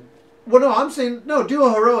action. Well, no, I'm saying no. Do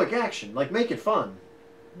a heroic action, like make it fun.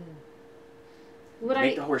 Would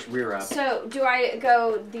Make the horse rear up. So do I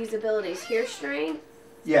go these abilities here? Strength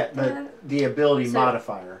Yeah, the ability So-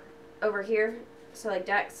 modifier. over here. So like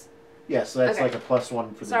Dex. Yeah, so that's Okay. like a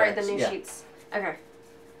 +1 for the Sorry, dex. the new yeah. sheets. Okay.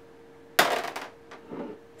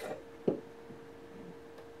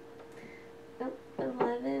 Oh,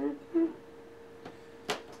 11.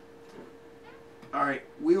 All right,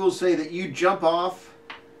 we will say that you jump off,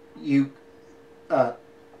 you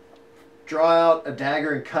draw out a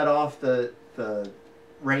dagger and cut off the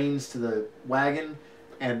reins to the wagon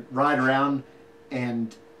and ride around,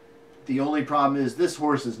 and the only problem is this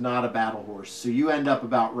horse is not a battle horse, so you end up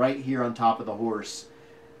about right here on top of the horse,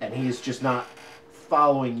 and he is just not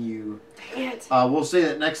following you. Dang it. We'll say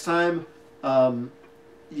that next time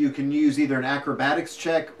you can use either an acrobatics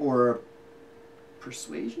check or a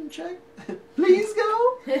persuasion check. Please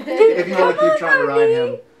go. If you want to keep trying to ride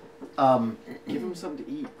him. Give him something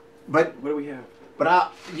to eat. But What do we have?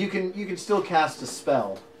 you can still cast a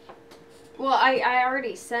spell. Well, I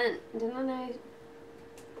already sent, didn't I?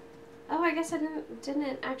 Oh, I guess I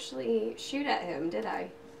didn't actually shoot at him, did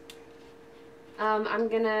I? I'm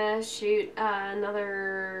gonna shoot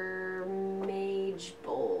another mage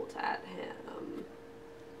bolt at him.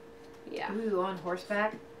 Yeah. Ooh, on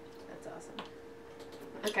horseback? That's awesome.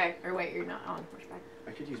 Okay. Or wait, you're not on horseback.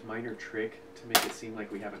 I could use minor trick to make it seem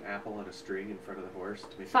like we have an apple on a string in front of the horse to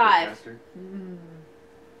make it 5. go faster.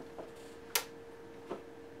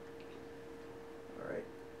 Alright.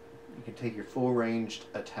 You can take your full ranged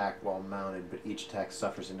attack while mounted, but each attack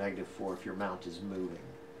suffers a -4 if your mount is moving.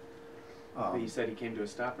 But you said he came to a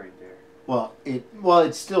stop right there. Well,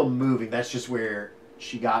 it's still moving. That's just where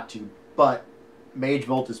she got to. But Mage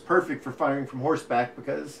Bolt is perfect for firing from horseback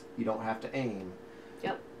because you don't have to aim.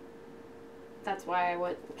 Yep. That's why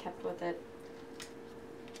I kept with it.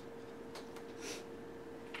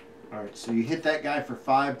 All right, so you hit that guy for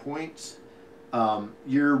 5 points.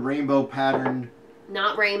 Your rainbow pattern,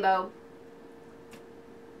 Not rainbow.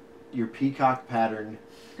 your peacock pattern,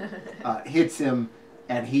 hits him,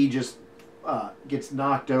 and he just gets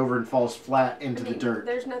knocked over and falls flat into the dirt.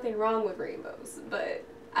 There's nothing wrong with rainbows, but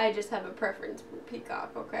I just have a preference for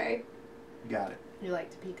peacock, okay? Got it. You like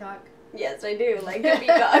to peacock? Yes, I do like the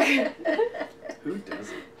peacock. Who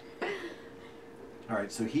doesn't? All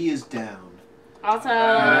right, so he is down. Awesome.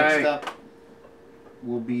 Next up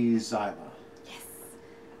will be Zyla. Yes.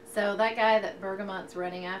 So that guy that Bergamot's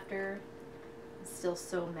running after is still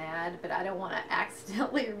so mad, but I don't want to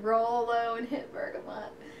accidentally roll low and hit Bergamot.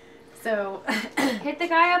 So Hit the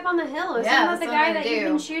guy up on the hill. Is Yeah, that the that's guy what I'm that gonna you've do.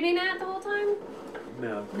 been shooting at the whole time?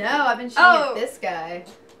 No. no, I've been shooting Oh. at this guy.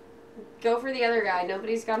 Go for the other guy.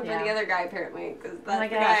 Nobody's gone Yeah. for the other guy apparently, because that's my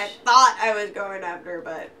the guy I gosh. thought I was going after.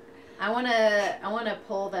 But I wanna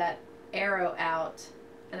pull that arrow out,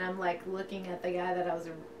 and I'm like looking at the guy that I was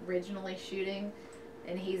originally shooting,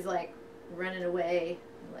 and he's like running away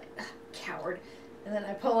I'm like, "Ugh, coward." And then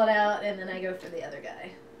I pull it out, and then I go for the other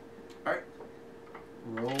guy.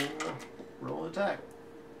 Roll attack.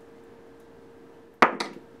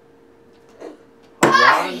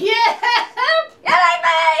 Ah, yeah! Killing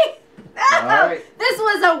me! Alright. This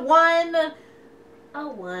was a 1. A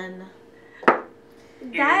 1.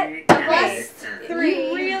 That Plus 3.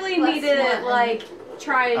 You really plus need to 1. like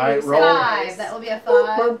try and Alright, do roll. 5. That will be a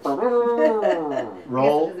 5.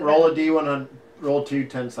 Roll a d1 on roll 2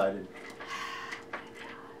 10-sided.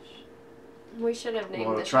 We should have named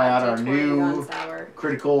We'll the try shot out our D20 new Gun Sour.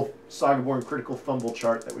 critical SagaBorn critical fumble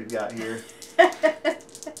chart that we've got here.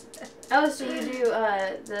 Oh, so you do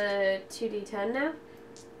the 2d10 now?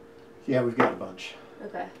 Yeah, we've got a bunch.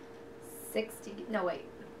 Okay. 60. No, wait.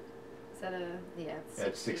 Is that a. Yeah,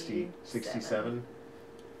 it's 67.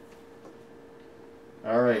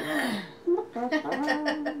 Alright.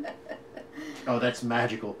 Oh, that's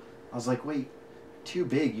magical. I was like, wait, too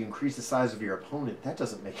big. You increase the size of your opponent. That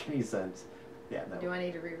doesn't make any sense. Yeah, no. Do I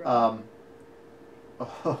need to reroll?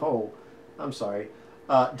 Oh, I'm sorry.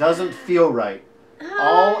 Doesn't feel right.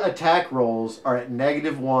 All attack rolls are at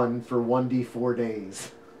 -1 for 1d4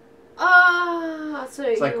 days. So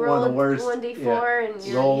It's you like roll one of the worst. 1d4 and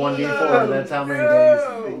you're Roll 1d4. That's how many days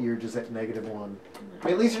that you're just at -1. I mean,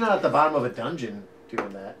 at least you're not at the bottom of a dungeon doing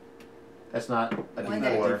that. That's not a One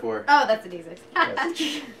d4. D4. Oh, that's a D6.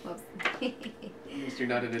 Yes. Whoops. At least you're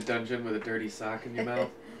not in a dungeon with a dirty sock in your mouth.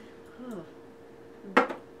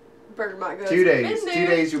 Bergamot goes. 2 days. "Been 2 there."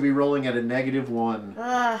 days you'll be rolling at a -1.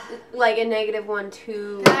 Like a -1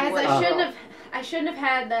 to. Guys, what I you shouldn't roll. have. I shouldn't have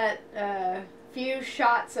had that few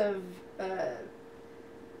shots of.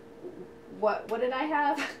 What did I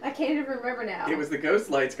have? I can't even remember now. It was the ghost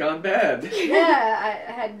lights gone bad. Yeah,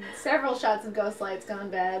 I had several shots of Ghost Lights gone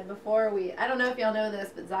bad before we. I don't know if y'all know this,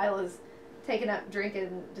 but Zyla's taken up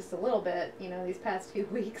drinking just a little bit. These past few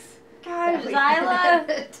weeks. God, that we Zyla.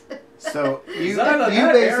 had. So you Zyla, you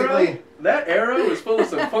basically that arrow is full of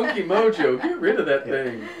some funky mojo. Get rid of that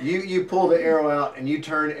thing. you pull the arrow out and you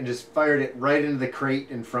turn and just fired it right into the crate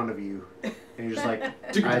in front of you, and you're just like,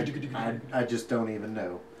 I just don't even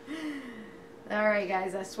know. All right,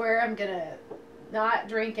 guys. I swear I'm gonna not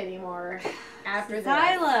drink anymore after this.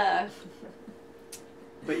 Zyla.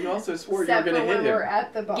 But you also swore Except you were for going to when hit we're him.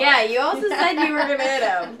 at the bar. Yeah, you also said you were gonna hit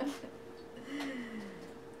him.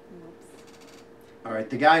 All right,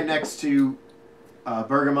 the guy next to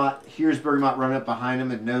Bergamot hears Bergamot run up behind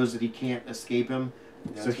him and knows that he can't escape him,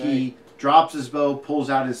 so That's he drops his bow, pulls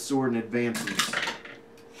out his sword, and advances,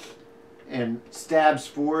 and stabs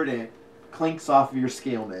forward, and it clinks off of your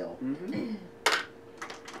scale nail. Mm-hmm.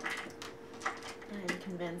 I'm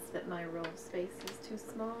convinced that my roll space is too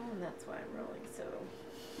small, and that's why I'm rolling so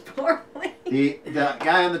poorly. The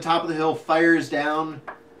guy on the top of the hill fires down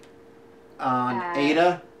on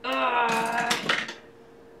Ada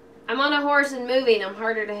I'm on a horse and moving. I'm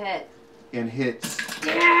harder to hit. and hits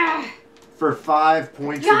Yeah. for 5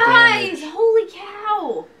 points of Guys, damage. holy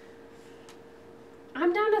cow!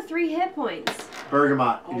 I'm down to 3 hit points.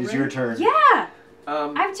 Bergamot, it is your turn. Yeah,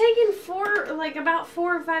 Um, I've taken about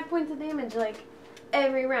 4 or 5 points of damage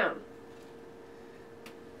every round.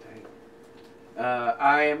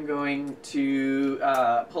 I am going to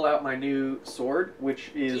pull out my new sword,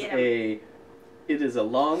 which is it is a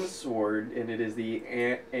long sword, and it is the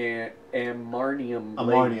Amarnium blade.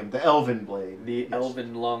 Amarnium, the elven blade. The Yes.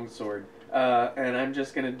 elven longsword. And I'm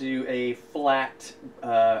just going to do a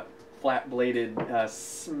flat-bladed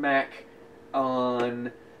smack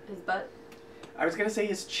on... His butt. I was going to say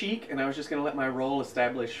his cheek, and I was just going to let my roll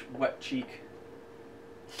establish what cheek.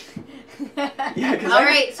 Yeah, because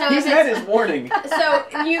Alright, so he's if had it's- his warning. So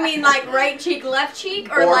you mean right cheek, left cheek,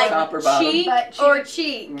 or Or top or bottom. cheek Butt cheek. or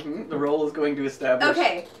cheek? Mm-hmm. The roll is going to establish.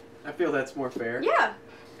 Okay. I feel that's more fair. Yeah.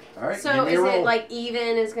 All right, So give me a is roll. it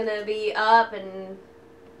even is gonna be up and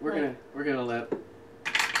We're gonna let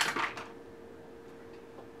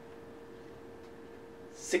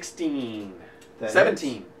 16. That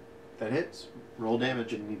 17. hits. That hits. Roll damage.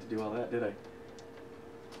 Didn't need to do all that, did I?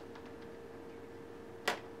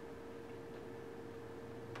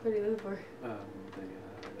 what are you looking for?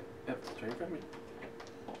 It's right in front of me.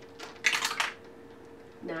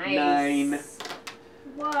 Nice. 9.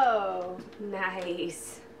 Whoa.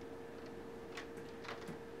 Nice.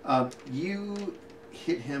 You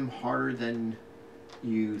hit him harder than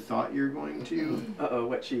you thought you were going to, Uh-oh,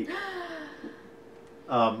 what cheek?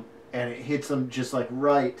 and it hits him just like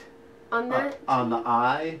right On that. on the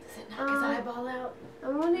eye. Does it knock his eyeball out? I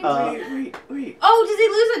wanted Wait. Oh, does he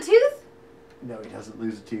lose a tooth? No, he doesn't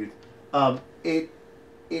lose a tooth.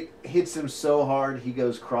 It hits him so hard he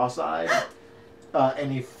goes cross-eyed,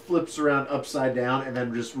 and he flips around upside down and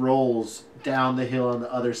then just rolls down the hill on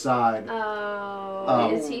the other side.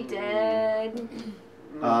 Oh, is he dead?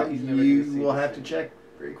 He's never gonna You see will this have to thing. check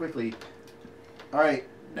very quickly. All right,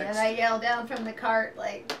 next. And I yell down from the cart,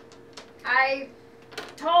 like, I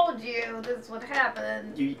told you this would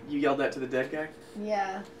happen. You yelled that to the dead guy?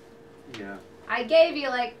 Yeah. Yeah. I gave you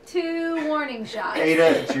like 2 warning shots.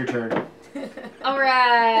 Ada, it's your turn. All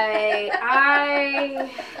right,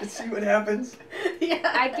 Let's see what happens. Yeah.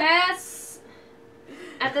 I guess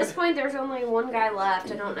at this point there's only one guy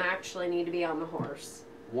left. I don't actually need to be on the horse.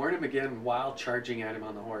 Warn him again while charging at him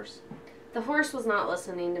on the horse. The horse was not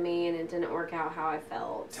listening to me, and it didn't work out how I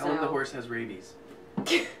felt. Tell him the horse has rabies.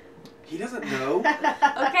 He doesn't know.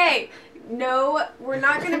 Okay, no, we're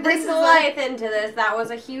not going to bring This is Goliath into this. That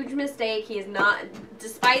was a huge mistake. He is not,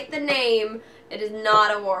 despite the name, it is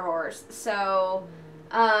not a war horse. So,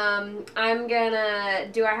 I'm gonna,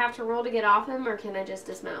 do I have to roll to get off him, or can I just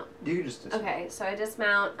dismount? You can just dismount. Okay, so I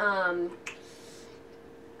dismount.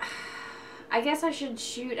 I guess I should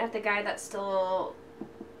shoot at the guy that's still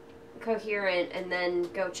coherent and then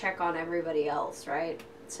go check on everybody else, right?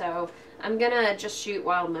 So I'm gonna just shoot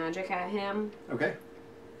wild magic at him. Okay.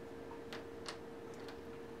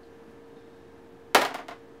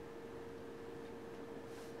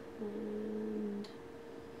 And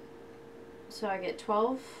so I get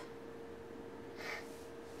 12.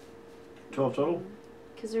 12 total.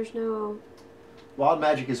 Because there's no... Wild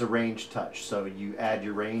magic is a ranged touch, so you add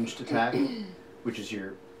your ranged attack, which is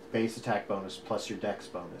your base attack bonus plus your dex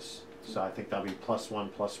bonus. So I think that'll be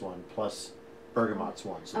 +1, +1, plus Bergamot's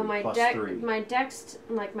 1, so Oh, it'll be my +3. my dex,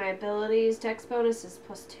 like my abilities, dex bonus is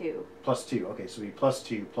 +2. +2, okay, so it'll be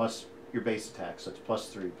 +2 plus your base attack, so it's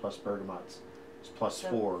 +3 plus Bergamot's. It's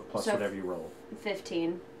 +4 plus so whatever you roll.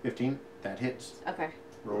 15. 15, that hits. Okay.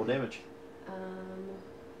 Roll damage.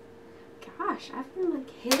 Gosh, I've been like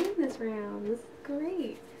hitting this round. This is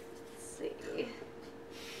great. Let's see.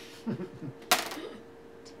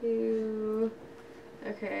 2.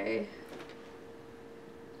 Okay.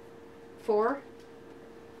 4.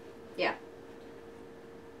 Yeah.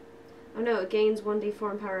 Oh no, it gains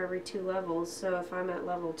 1d4 in power every 2 levels. So if I'm at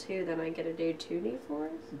level 2, then I get to do 2d4s?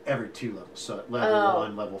 Every 2 levels, so at level Oh.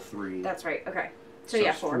 1, level 3. That's right. Okay. So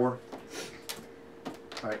yeah, it's 4.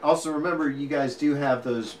 Alright, also remember you guys do have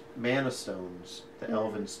those mana stones, the Mhm.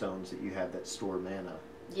 elven stones that you have that store mana.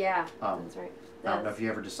 Yeah, Um, that's right. I don't know if you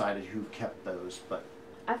ever decided who kept those, but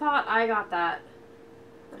I thought I got that.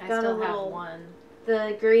 I Got a still little- have 1.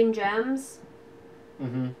 The green gems.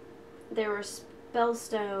 mm-hmm. There were spell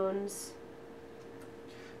stones.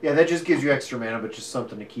 Yeah, that just gives you extra mana, but just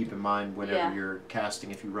something to keep in mind whenever Yeah. you're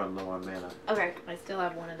casting if you run low on mana. Okay. I still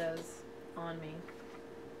have 1 of those on me.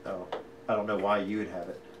 Oh, I don't know why you would have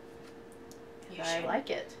it. You I should. like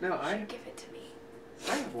it. No, Give it to me.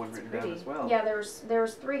 I have one written down Pretty. as well. Yeah, there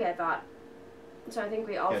was 3 I thought. So I think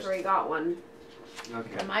we all Yes. 3 got one. I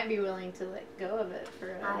Okay. might be willing to let go of it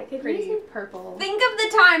for I a could pretty use it. purple. Think of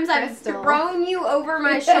the times I've Crystal. thrown you over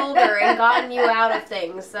my shoulder and gotten you out of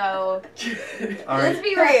things. So Alright. let's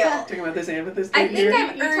be real. Talking about this amethyst I thing think here?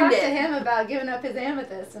 I've You earned talked it. to him about giving up his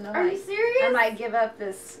amethyst, and I'm Are you like, serious? I might give up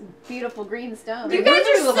this beautiful green stone. You guys We're in the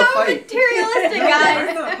are middle of a so fight. materialistic, No, I'm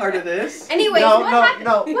guys. not part of this. Anyways, No, what no, happened?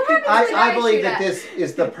 no. What happened to the I guy believe shoot that at? this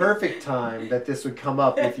is the perfect time that this would come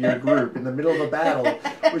up with your group in the middle of a battle.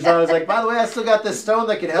 Which I was like, by the way, I still got this stone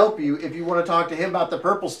that can help you if you want to talk to him about the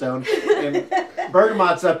purple stone. And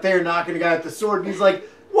Bergamot's up there knocking the guy with the sword, and he's like,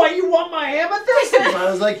 "What, you want my amethyst?" And I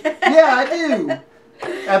was like, "Yeah, I do."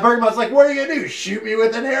 And Bergamot's like, "What are you gonna do? Shoot me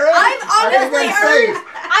with an arrow?" I've I think honestly that's earned. safe.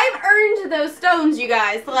 I've earned those stones, you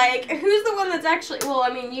guys. Like, who's the one that's actually? Well, I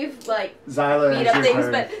mean, you've like Zyla, beat it's up your things,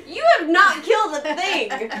 turn. but you have not killed a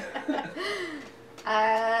thing.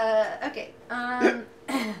 Okay.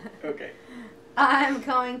 Okay. I'm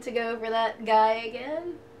going to go for that guy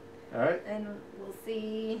again, All right. and we'll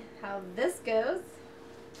see how this goes.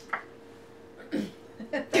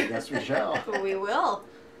 I guess we shall. We will.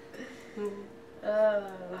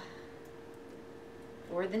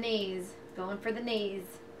 For the knees. Going for the knees.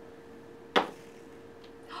 Oh,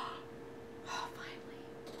 finally.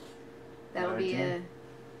 That'll be a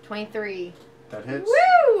 23. That hits.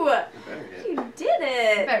 Woo! I better hit. You did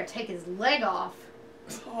I it. better take his leg off.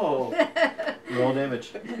 Oh, Roll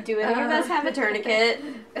damage. Do any of us have a tourniquet?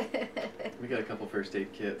 we got a couple first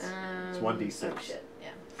aid kits. It's 1d6. Oh shit,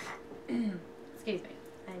 yeah. Excuse me.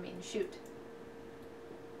 I mean, shoot.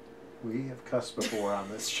 We have cussed before on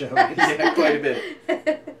this show. Yeah, quite a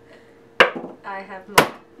bit. I have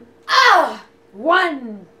my Ah!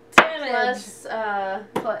 1 damage.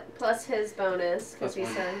 plus his bonus because Plus he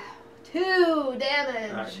one. said 2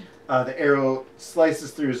 damage. Alright. The arrow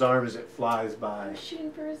slices through his arm as it flies by. I'm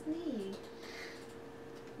shooting for his knee.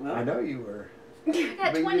 Well, I know you were. I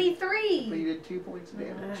got But you 23. But you did 2 points of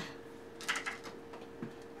damage.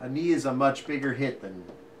 A knee is a much bigger hit than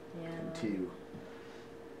 2.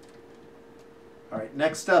 Alright,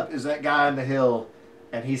 next up is that guy on the hill,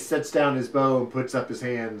 and he sets down his bow and puts up his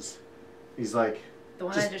hands. He's like, The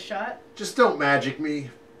one I just shot? just don't magic me.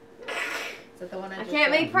 Is that the one I I just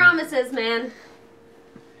can't shot? make promises, man.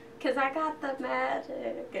 Because I got the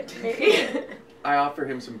magic in me. I offer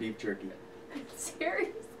him some beef jerky.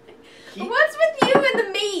 Seriously? He, What's with you and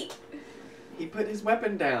the meat? he put his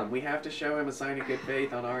weapon down. We have to show him a sign of good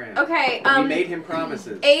faith on our end. Okay, We made him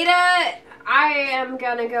promises. Ada, I am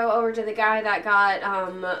gonna go over to the guy that got,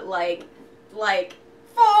 like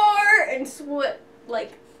 4 and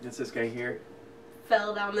It's this guy here.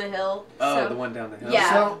 fell down the hill. Oh, so, the one down the hill.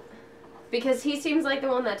 Yeah. So, because he seems like the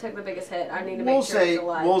one that took the biggest hit. I need to make we'll sure he's say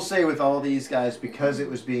alive. with all these guys, because it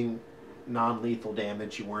was being non-lethal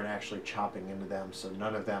damage, you weren't actually chopping into them, so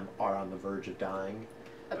none of them are on the verge of dying.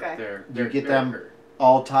 But Okay. They're get they're them hurt.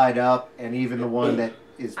 All tied up, and even the one that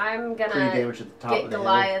is I'm pretty gonna damaged at the top get of the hill.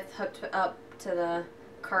 Goliath hooked up to the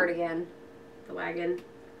cart again. The wagon.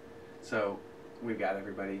 So, we've got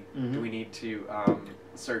everybody. Mhm. Do we need to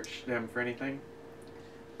search them for anything?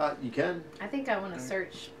 You can. I think I want to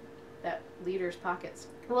search that leader's pockets.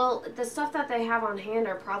 Well, the stuff that they have on hand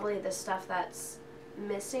are probably the stuff that's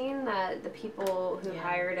missing that the people who Yeah.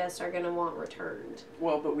 hired us are going to want returned.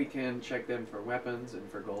 Well, but we can check them for weapons and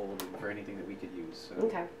for gold and for anything that we could use. So.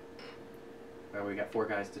 Okay. We got 4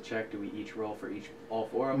 guys to check. Do we each roll for all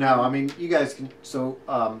 4 of them? No, I mean, you guys can. So,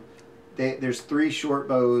 there's 3 short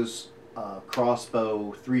bows,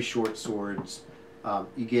 crossbow, 3 short swords.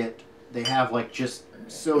 They have like just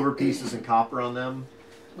silver pieces and copper on them.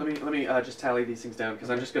 Let me just tally these things down because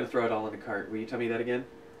I'm just going to throw it all in the cart. Will you tell me that again?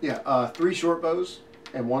 Yeah, 3 short bows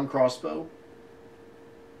and 1 crossbow,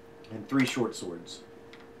 and 3 short swords.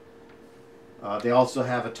 They also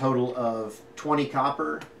have a total of 20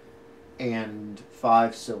 copper and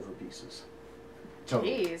 5 silver pieces. Total.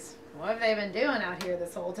 Jeez, what have they been doing out here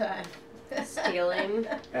this whole time? Stealing.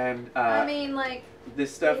 And I mean, like,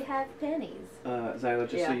 this stuff, they have pennies. Zyla,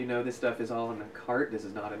 just so Yeah. you know, this stuff is all in the cart. This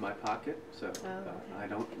is not in my pocket, so okay. I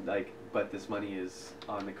don't but this money is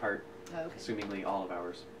on the cart, Okay. assumingly all of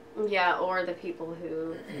ours. Yeah, or the people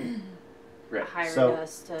who Right. hired So-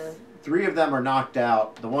 us to... 3 of them are knocked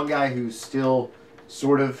out. The one guy who's still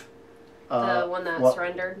sort of... the one that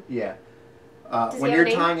surrendered. Yeah. Does he When have you're a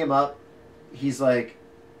name? tying him up, he's like,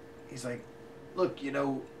 look,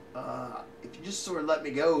 if you just sort of let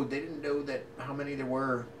me go, they didn't know that how many there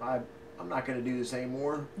were. I'm not going to do this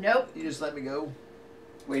anymore. Nope. You just let me go.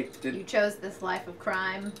 Wait, You chose this life of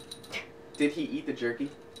crime. did he eat the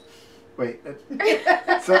jerky? Wait.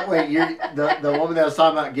 So wait, you're the woman that was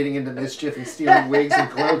talking about getting into mischief and stealing wigs and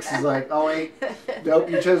cloaks is like, oh wait, nope,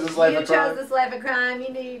 you chose this life You of crime. chose this life of crime. You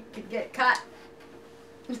knew you could get caught.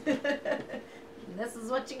 This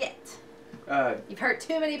is what you get. You've hurt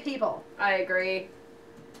too many people. I agree.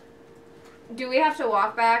 Do we have to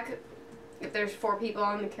walk back if there's 4 people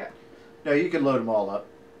on the car? No, you can load them all up.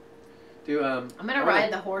 I'm gonna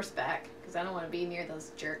ride the horse back because I don't want to be near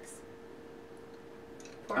those jerks.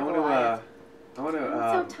 Poor I want Goliath. to. I want It's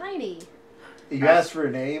to. so tiny. You asked for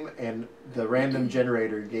a name, and the random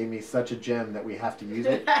generator gave me such a gem that we have to use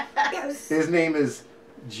it. His name is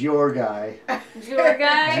Georgi. Your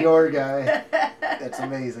guy? Georgi. That's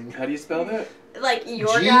amazing. How do you spell that? Like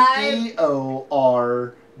your guy? Georgui.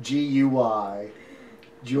 Georgi.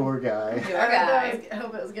 Your guy. I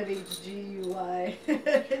hope it was gonna be G-U-Y.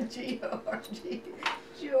 G-O-R-G.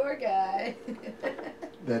 Your guy.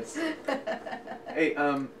 That's Hey,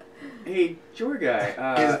 your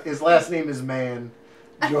guy. his last name is Man.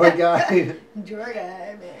 Georgi. Your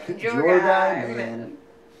guy, man. Georgi Man.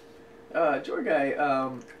 Your guy.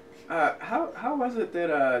 How was it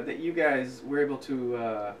that you guys were able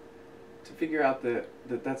to figure out that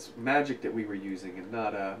that's magic that we were using and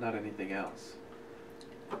not anything else?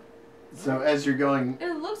 So as you're going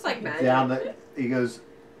It looks like magic. down he goes,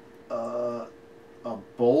 a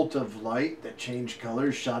bolt of light that changed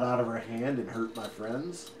colors shot out of her hand and hurt my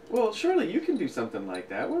friends. Well, surely you can do something like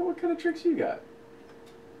that. What kind of tricks you got?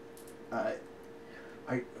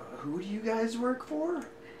 Who do you guys work for?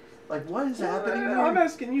 Like, what is Well, happening I'm here?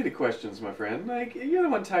 asking you the questions, my friend. Like, you're the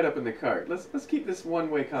one tied up in the cart. Let's keep this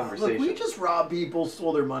one-way conversation. Look, we just rob people,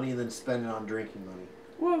 stole their money, and then spend it on drinking money.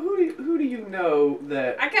 Well, who do you know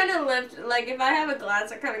that? I kind of lift, like, if I have a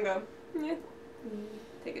glass, I kind of go, yeah,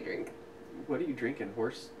 take a drink. What are you drinking?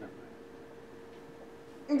 Horse? Never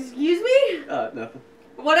mind. Excuse me? Nothing.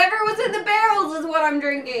 Whatever was in the barrels is what I'm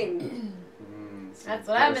drinking. That's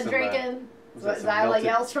what I've been drinking. That's what Zyla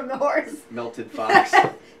yells from the horse. Melted fox.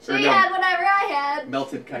 She had whatever I had.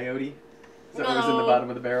 Melted coyote. Is that what was in the bottom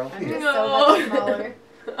of the barrel? I'm just so much smaller.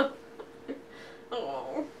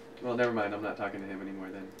 Oh. Well, never mind. I'm not talking to him anymore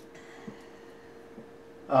then.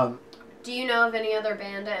 Do you know of any other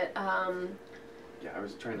bandit? Yeah, I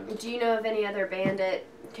was trying to. Do you know of any other bandit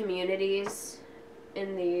communities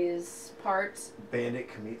in these parts? Bandit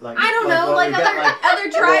like I don't know, what, like we've got,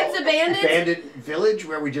 other tribes of bandits. Bandit village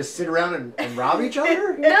where we just sit around and rob each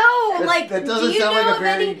other. No, That doesn't do you sound know like a of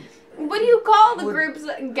very. any? What do you call the What- groups?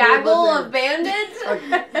 Gaggle of bandits?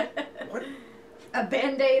 What? A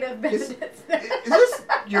band-aid of bandits. Is this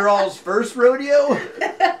your all's first rodeo?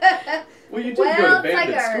 Well, you did Well, go to it's like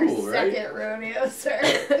bandit our school, right? second rodeo, sir.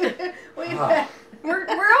 We've We're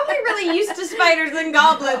only really used to spiders and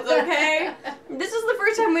goblins, okay? This is the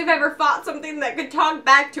first time we've ever fought something that could talk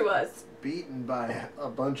back to us. Beaten by a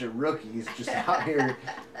bunch of rookies just out here.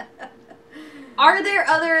 Are there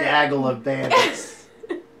other... Gaggle of bandits.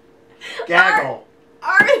 Gaggle.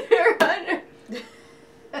 Are there other...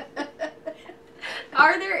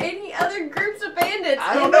 Are there any other groups of bandits?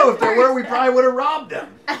 I don't know. If there were, we probably would have robbed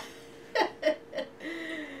them.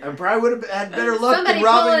 And probably would have had better luck Somebody than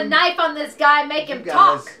robbing. pull a knife on this guy, make him you guys.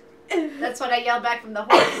 talk. That's what I yelled back from the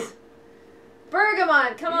horse.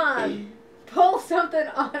 Bergamot, come on. Pull something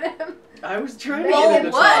on him. I was trying to Make get him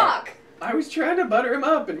him to what? talk. I was trying to butter him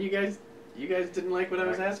up, and you guys didn't like what I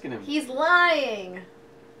was asking him. He's lying.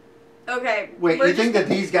 Okay. Wait, we're you think just-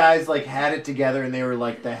 that these guys like had it together and they were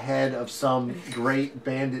like the head of some great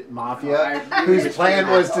bandit mafia I whose was plan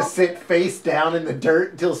trying- was to sit face down in the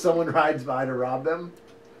dirt until someone rides by to rob them?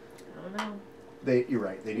 I don't know. You're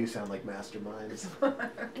right. They do sound like masterminds.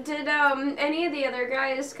 Did any of the other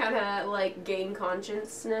guys kind of like gain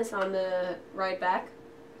consciousness on the ride back?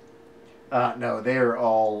 No, they are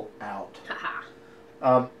all out.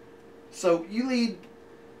 Haha. So you lead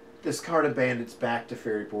this cart of bandits back to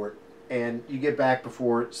Ferryport, and you get back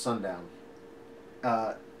before sundown.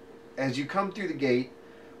 As you come through the gate,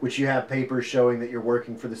 which you have papers showing that you're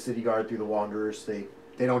working for the city guard through the Wanderers, they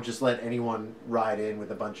don't just let anyone ride in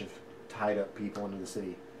with a bunch of tied up people into the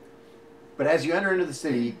city. But as you enter into the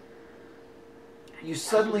city, you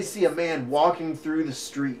suddenly see a man walking through the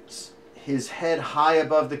streets, his head high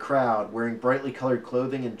above the crowd, wearing brightly colored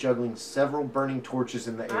clothing and juggling several burning torches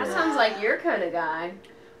in the That air. sounds like your kind of guy.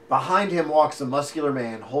 Behind him walks a muscular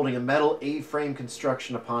man holding a metal A-frame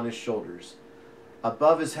construction upon his shoulders.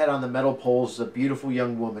 Above his head on the metal poles is a beautiful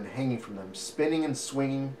young woman hanging from them, spinning and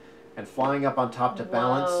swinging and flying up on top to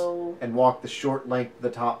balance Whoa. and walk the short length of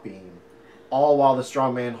the top beam, all while the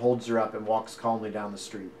strong man holds her up and walks calmly down the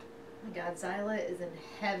street. Oh my God, Zyla is in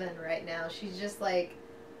heaven right now. She's just like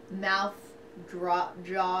mouth drop,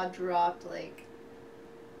 jaw dropped, like,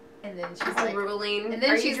 and then she's like, Drooling. and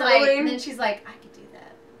then Are you she's like, drooling? and then she's like, I could do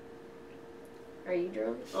that. Are you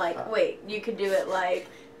drooling? Like, Uh, wait, you could do it like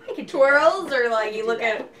I could do twirls, that. or like I you could look do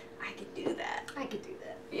at that. it. I could do that. I could do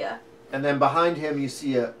that. Yeah. And then behind him you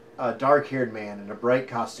see a dark-haired man in a bright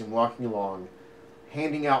costume walking along,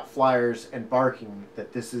 handing out flyers and barking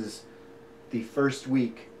that this is the first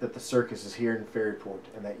week that the circus is here in Ferryport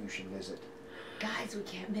and that you should visit. Guys, we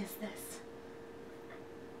can't miss this.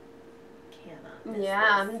 Cannot miss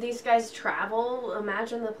Yeah, this. these guys travel.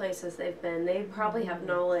 Imagine the places they've been. They probably have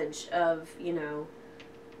knowledge of, you know.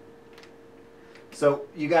 So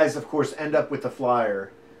you guys, of course, end up with the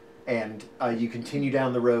flyer, and you continue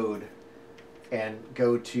down the road and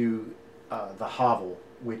go to the hovel,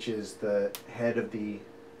 which is the head of the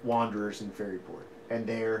Wanderers in Ferryport. And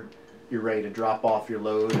there you're ready to drop off your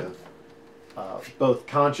load of both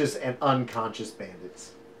conscious and unconscious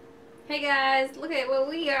bandits. Hey guys, look at what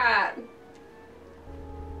we got.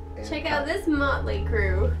 And Check out this motley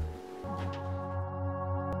crew.